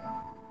seconds.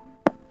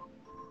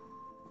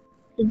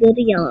 To go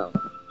to yellow.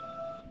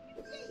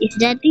 It's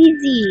that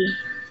easy.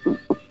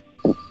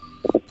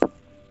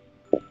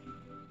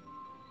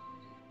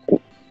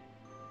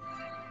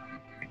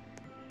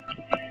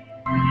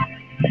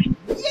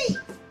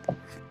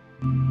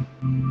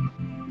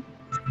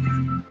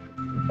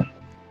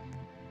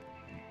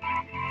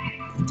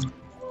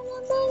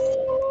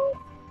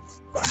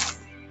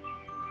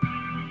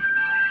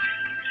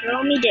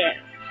 Throw me there.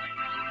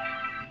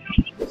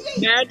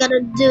 Now I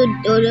gotta do.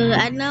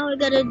 Now I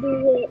gotta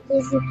do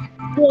this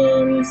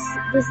games.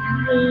 This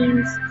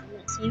games.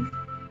 Let's see.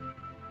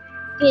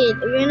 Okay,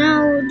 we're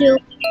now do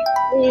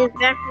the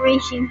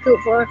evaporation code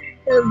for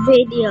the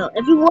video.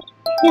 If you want,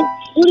 do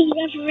the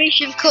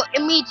evaporation code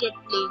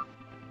immediately.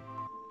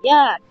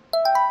 Yeah.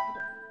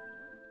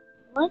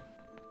 What?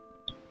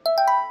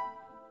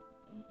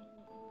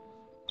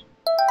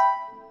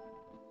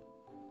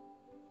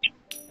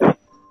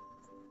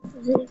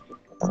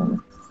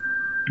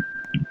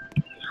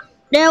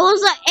 There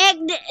was an egg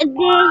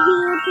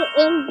there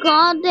in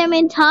goddamn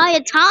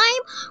entire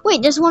time.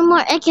 Wait, there's one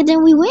more egg and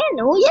then we win.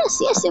 Oh yes,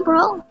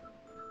 bro.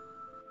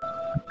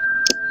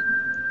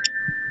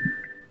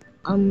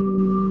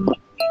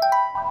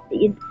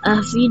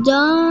 Have you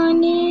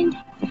done it?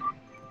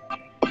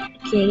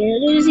 Okay, gotta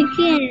do this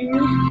again.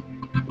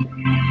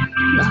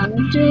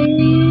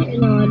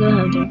 No, I don't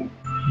have to.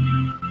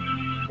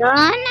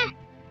 Done?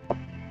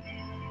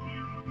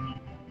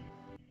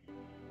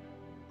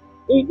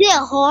 Is it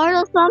hard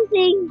or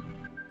something?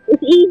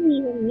 It's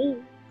easy for me.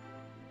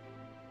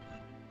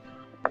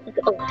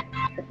 Okay, oh.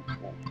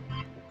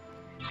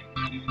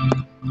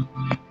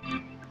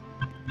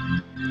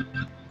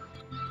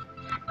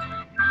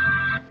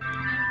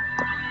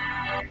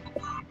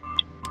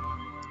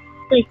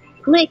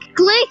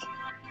 Click.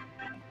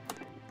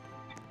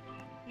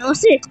 No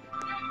shit.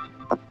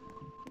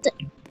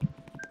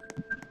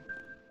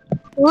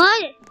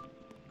 What?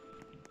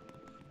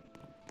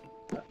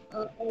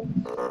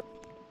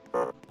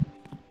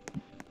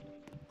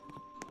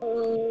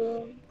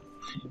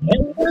 It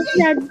was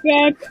a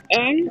dead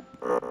end.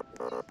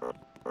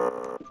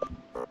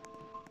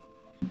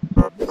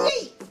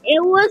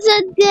 It was a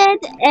dead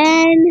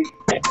end.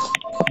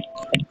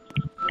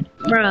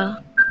 Bruh.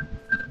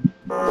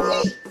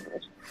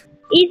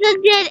 It's a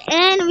dead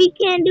end. We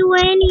can't do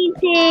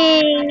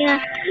anything.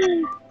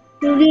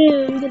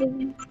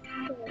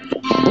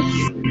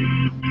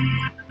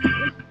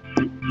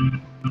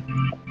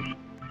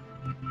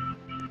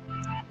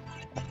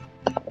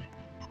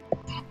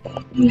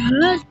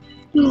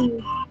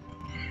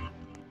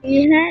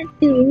 You had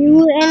to.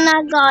 You and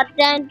I got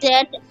that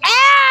dead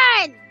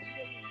end.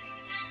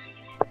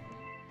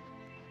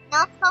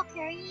 Not so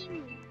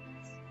carrying.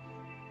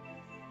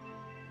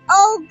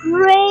 Oh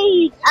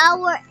great!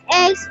 Our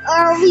eggs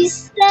are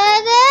resetting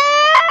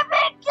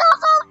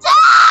because of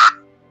that!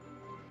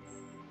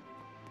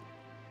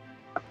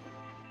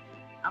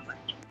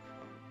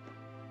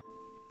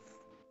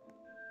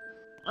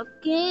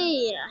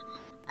 Okay.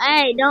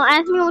 Hey, don't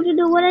ask me what to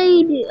do. What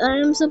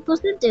I'm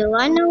supposed to do.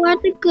 I know where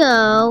to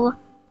go.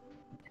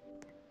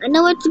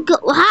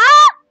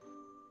 Huh?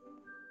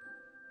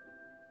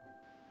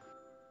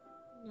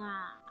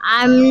 Nah,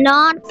 I'm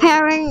not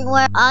pairing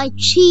with a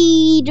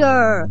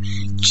cheater.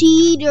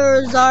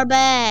 Cheaters are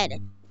bad.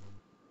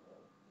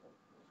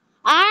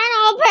 I'm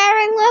not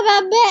pairing with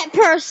a bad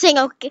person.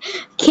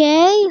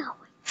 Okay.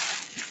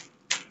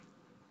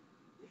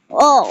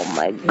 Oh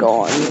my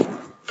god.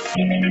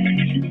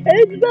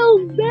 It's so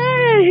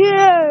bad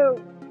here.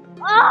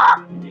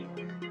 Ah!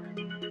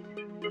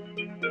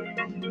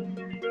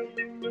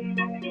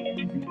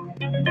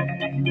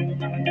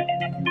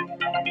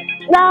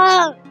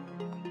 No.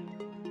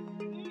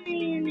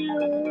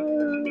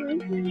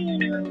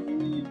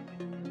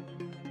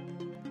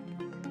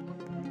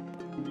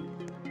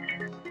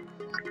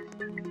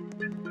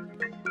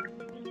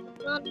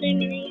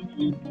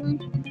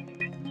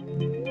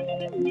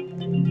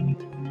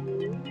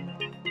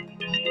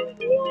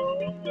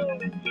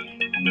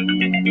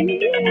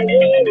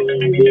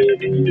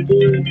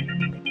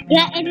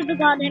 Get into the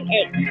garden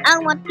egg. I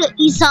want to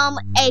eat some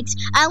eggs.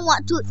 I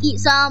want to eat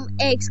some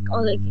eggs.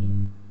 Okay.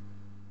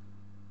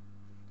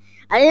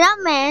 I did not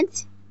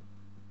meant.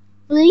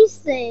 Please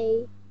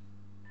say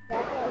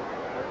that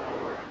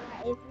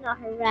is not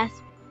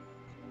harassment.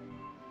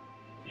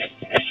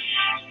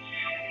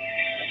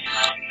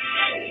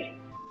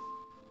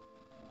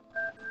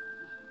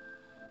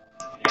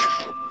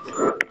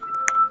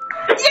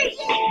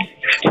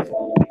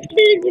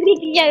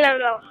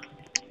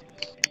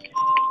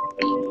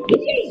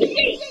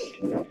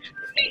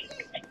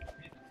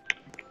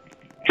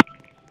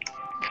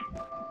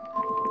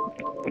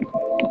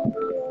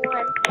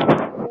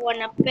 I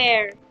want a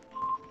pear.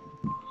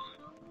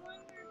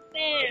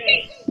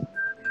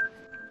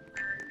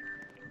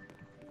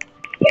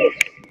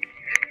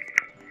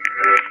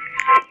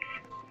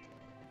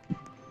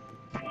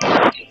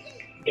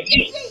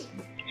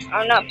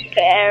 I'm not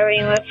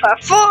pairing with a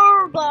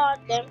full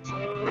goddamn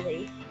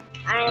fully.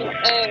 I'm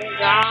in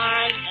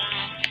God.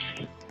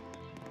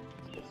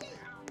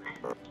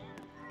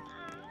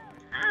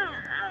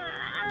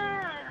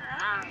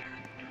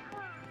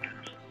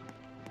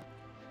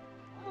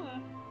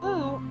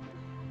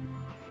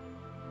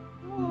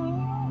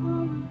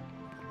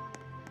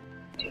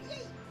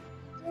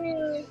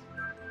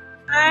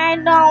 I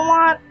don't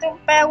want to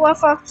pair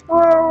with a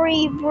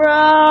furry,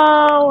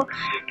 bro.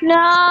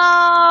 No.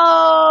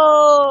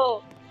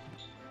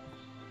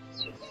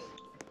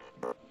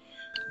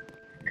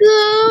 Go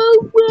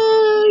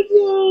away.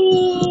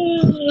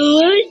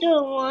 I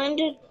don't want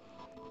to.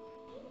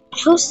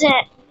 Who's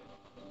that?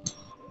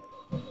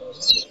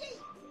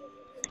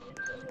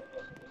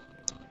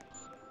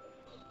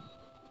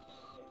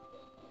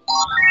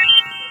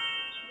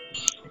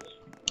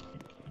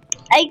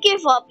 I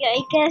give up. Yeah,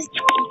 I guess.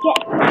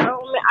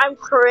 I'm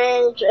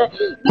cringe. You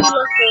love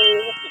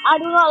furries. I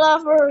do not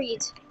love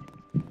furries.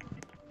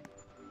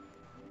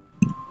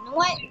 You know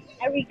what?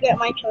 I regret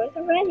my choice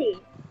already.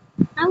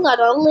 I'm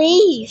gonna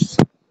leave.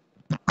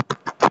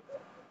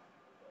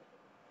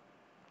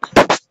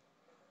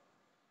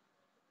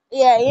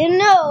 Yeah, you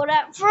know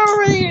that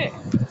furry.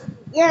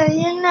 Yeah,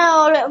 you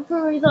know that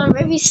furries are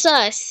very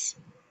sus.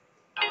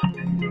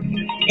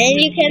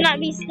 And you cannot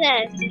be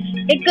sus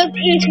because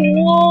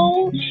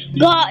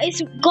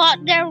it's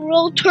got that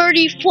rule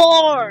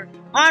 34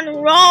 on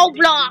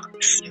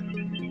Roblox.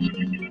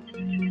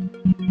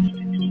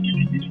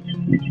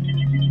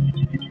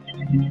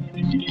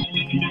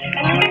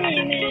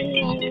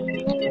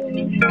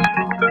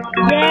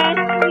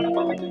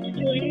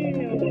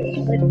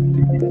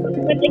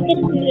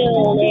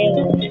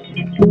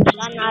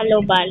 Panalo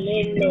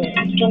balelo,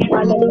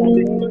 chumpalo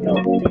balelo,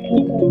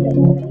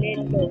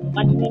 balelo,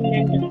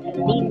 paninan ng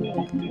talino.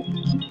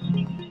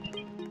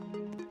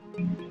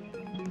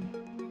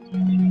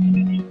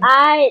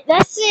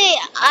 Let's say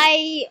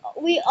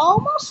we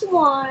almost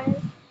won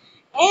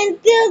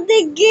until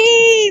the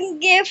game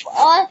gave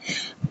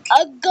us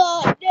a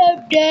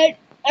goddamn dead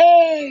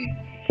end.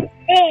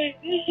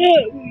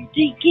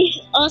 They gave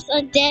us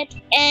a dead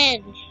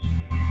end.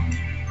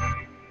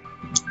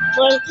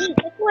 Well,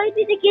 why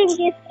did the game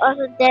give us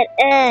a dead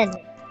end?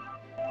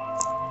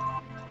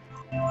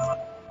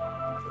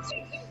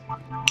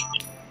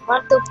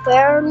 Want to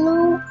pair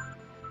Lou?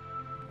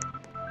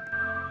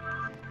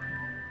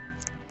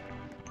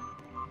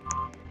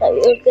 That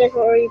you get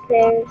for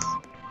repairs.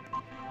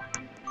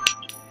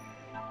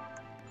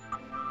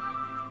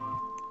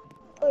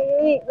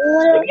 Wait,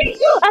 what?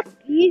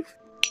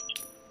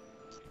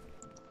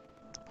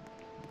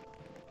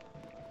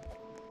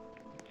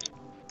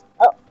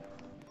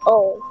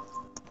 Oh.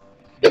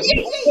 I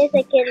guess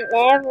I can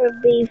never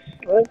be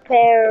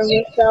prepared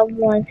with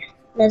someone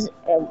that's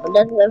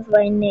with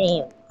my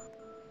name.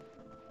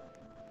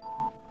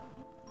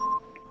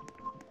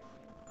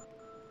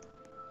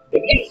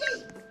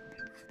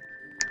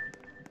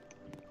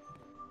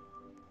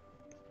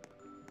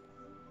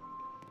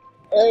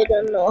 I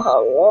don't know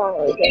how long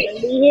we're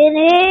gonna be in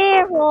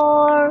here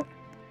for.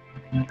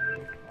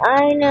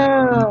 I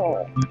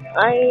know.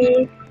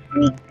 I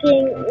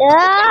freaking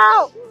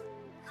know.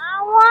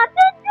 I want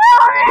to do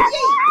it.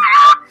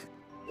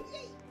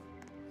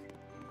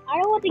 I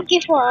don't want to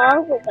give up.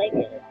 Oh my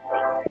goodness.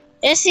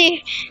 Let's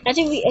see. I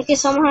think okay.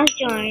 Someone has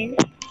joined.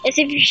 Let's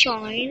see if you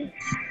join.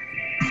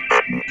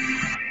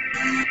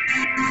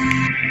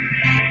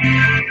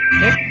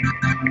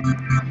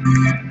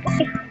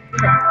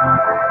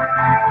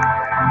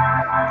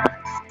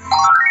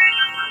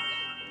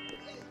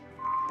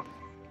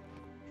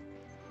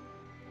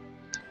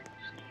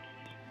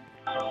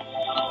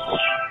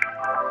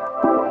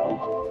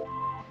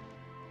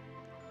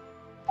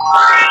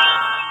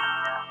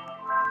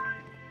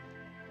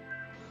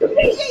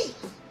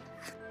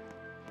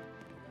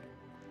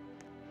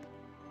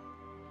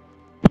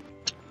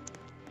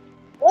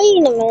 Wait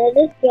a minute,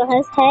 this girl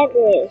has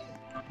headless.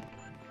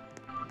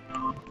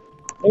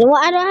 You know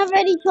what? I don't have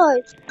any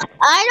choice.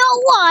 I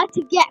don't want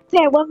to get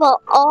paired with a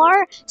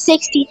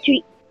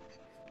R63.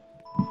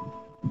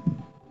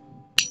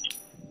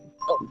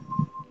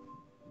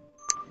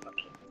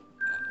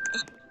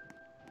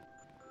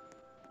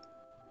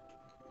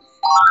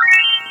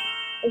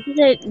 These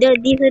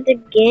are the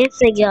gifts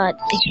I got.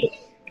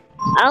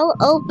 I'll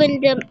open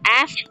them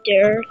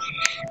after.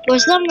 For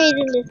some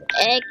reason, this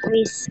egg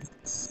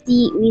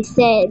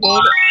reset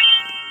it.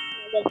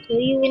 I'll show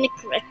you in the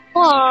correct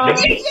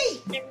box.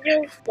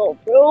 Let's go,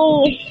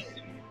 bro.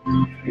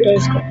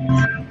 Let's go.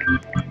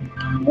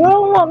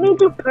 Bro, want me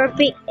to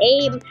perfect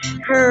aim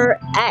her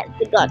at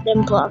the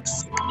goddamn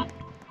box.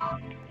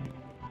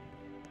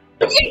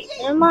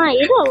 Never mind,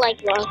 you don't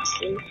like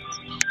boxes.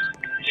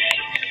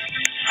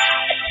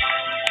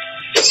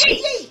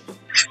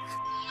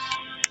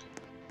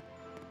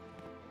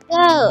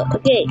 Go,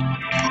 okay.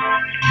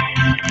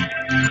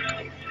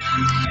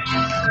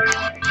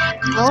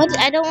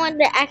 I don't want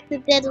to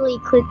accidentally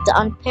click the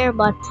unpair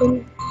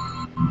button.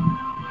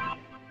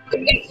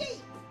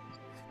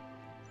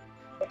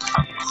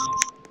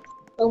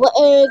 What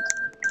egg?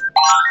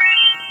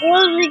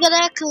 Well, we're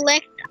gonna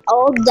collect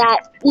all that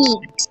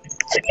eggs.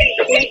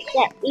 Collect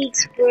that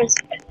eggs first.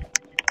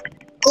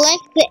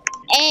 Collect the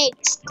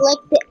eggs.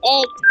 Collect the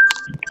eggs.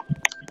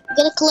 I'm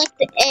gonna collect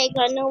the egg.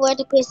 I know where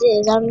the quiz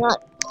is. I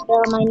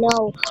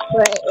know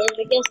where it is.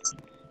 We just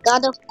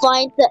gotta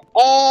find the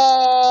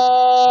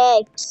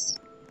eggs.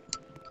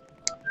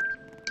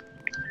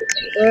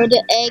 Where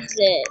the eggs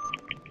is?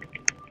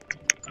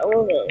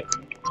 Oh, it.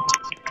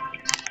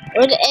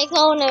 Where the egg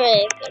owner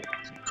is?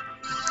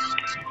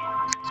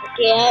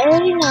 Okay, I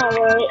already know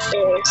where it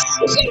is.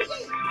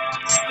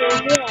 So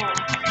yeah,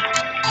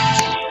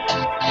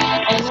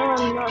 I know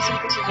I'm not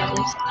supposed to do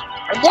this.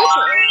 Oh, there's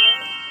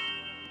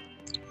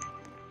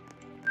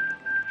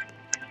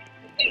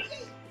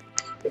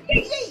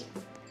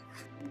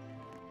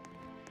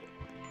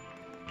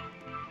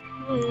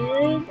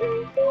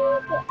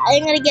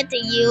I'm gonna get the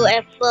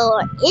UFO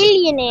or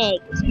alien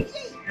eggs.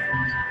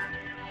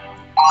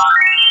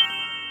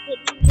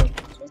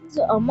 This is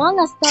Among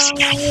Us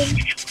time.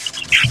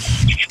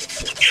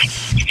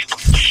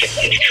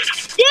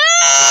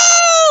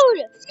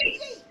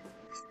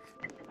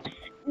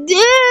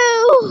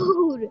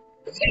 Dude!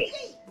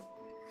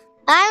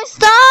 I'm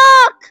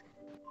stuck!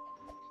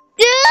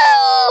 Dude!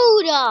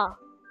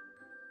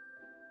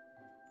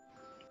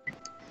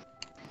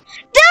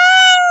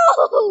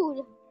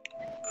 Dude!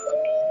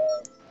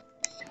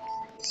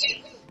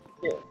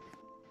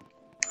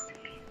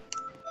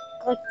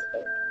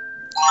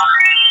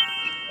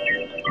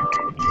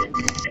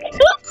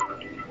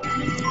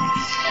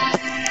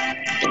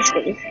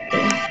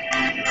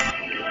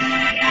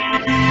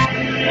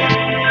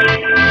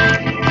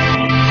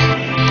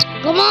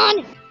 Come on!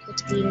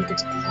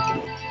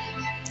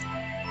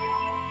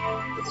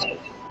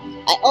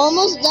 I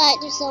almost died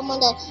to someone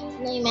that's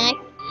named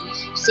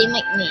same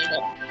like me,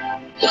 but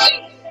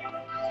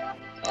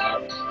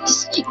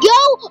yo!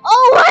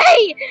 Oh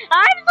wait!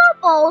 I'm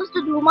supposed to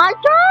do my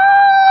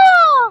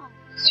job!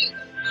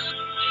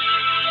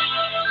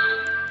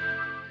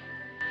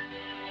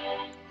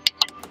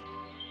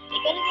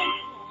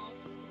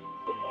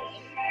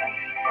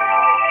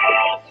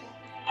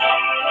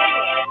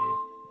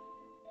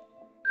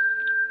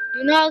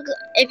 You know,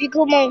 if you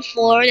come on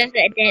 4, that's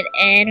a dead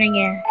end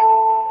again.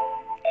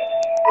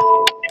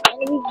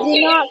 And if you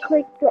do not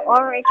click the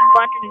orange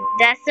button,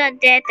 that's a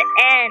dead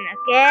end,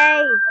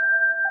 okay?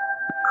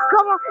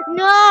 Come on,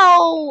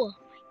 no!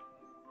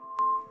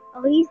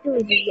 Oh, he's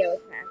doing the yellow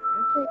pass.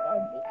 Looks like I'll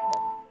beat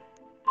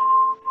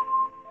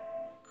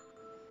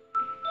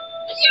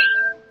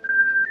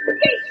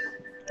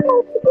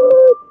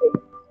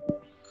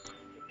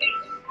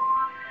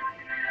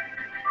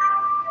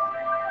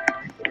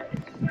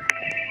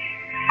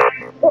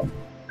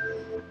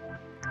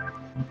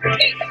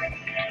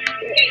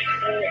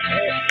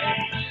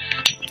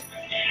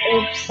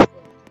Oops.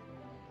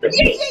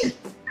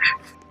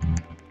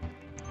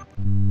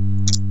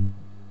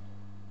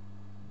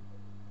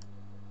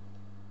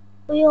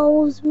 We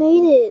almost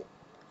made it.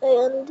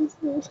 And this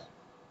is...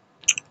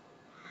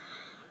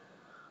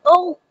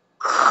 Oh,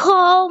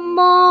 come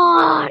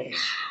on!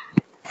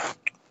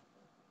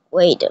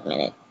 Wait a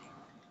minute.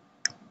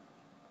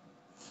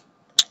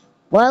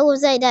 Why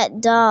was I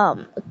that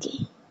dumb? Okay.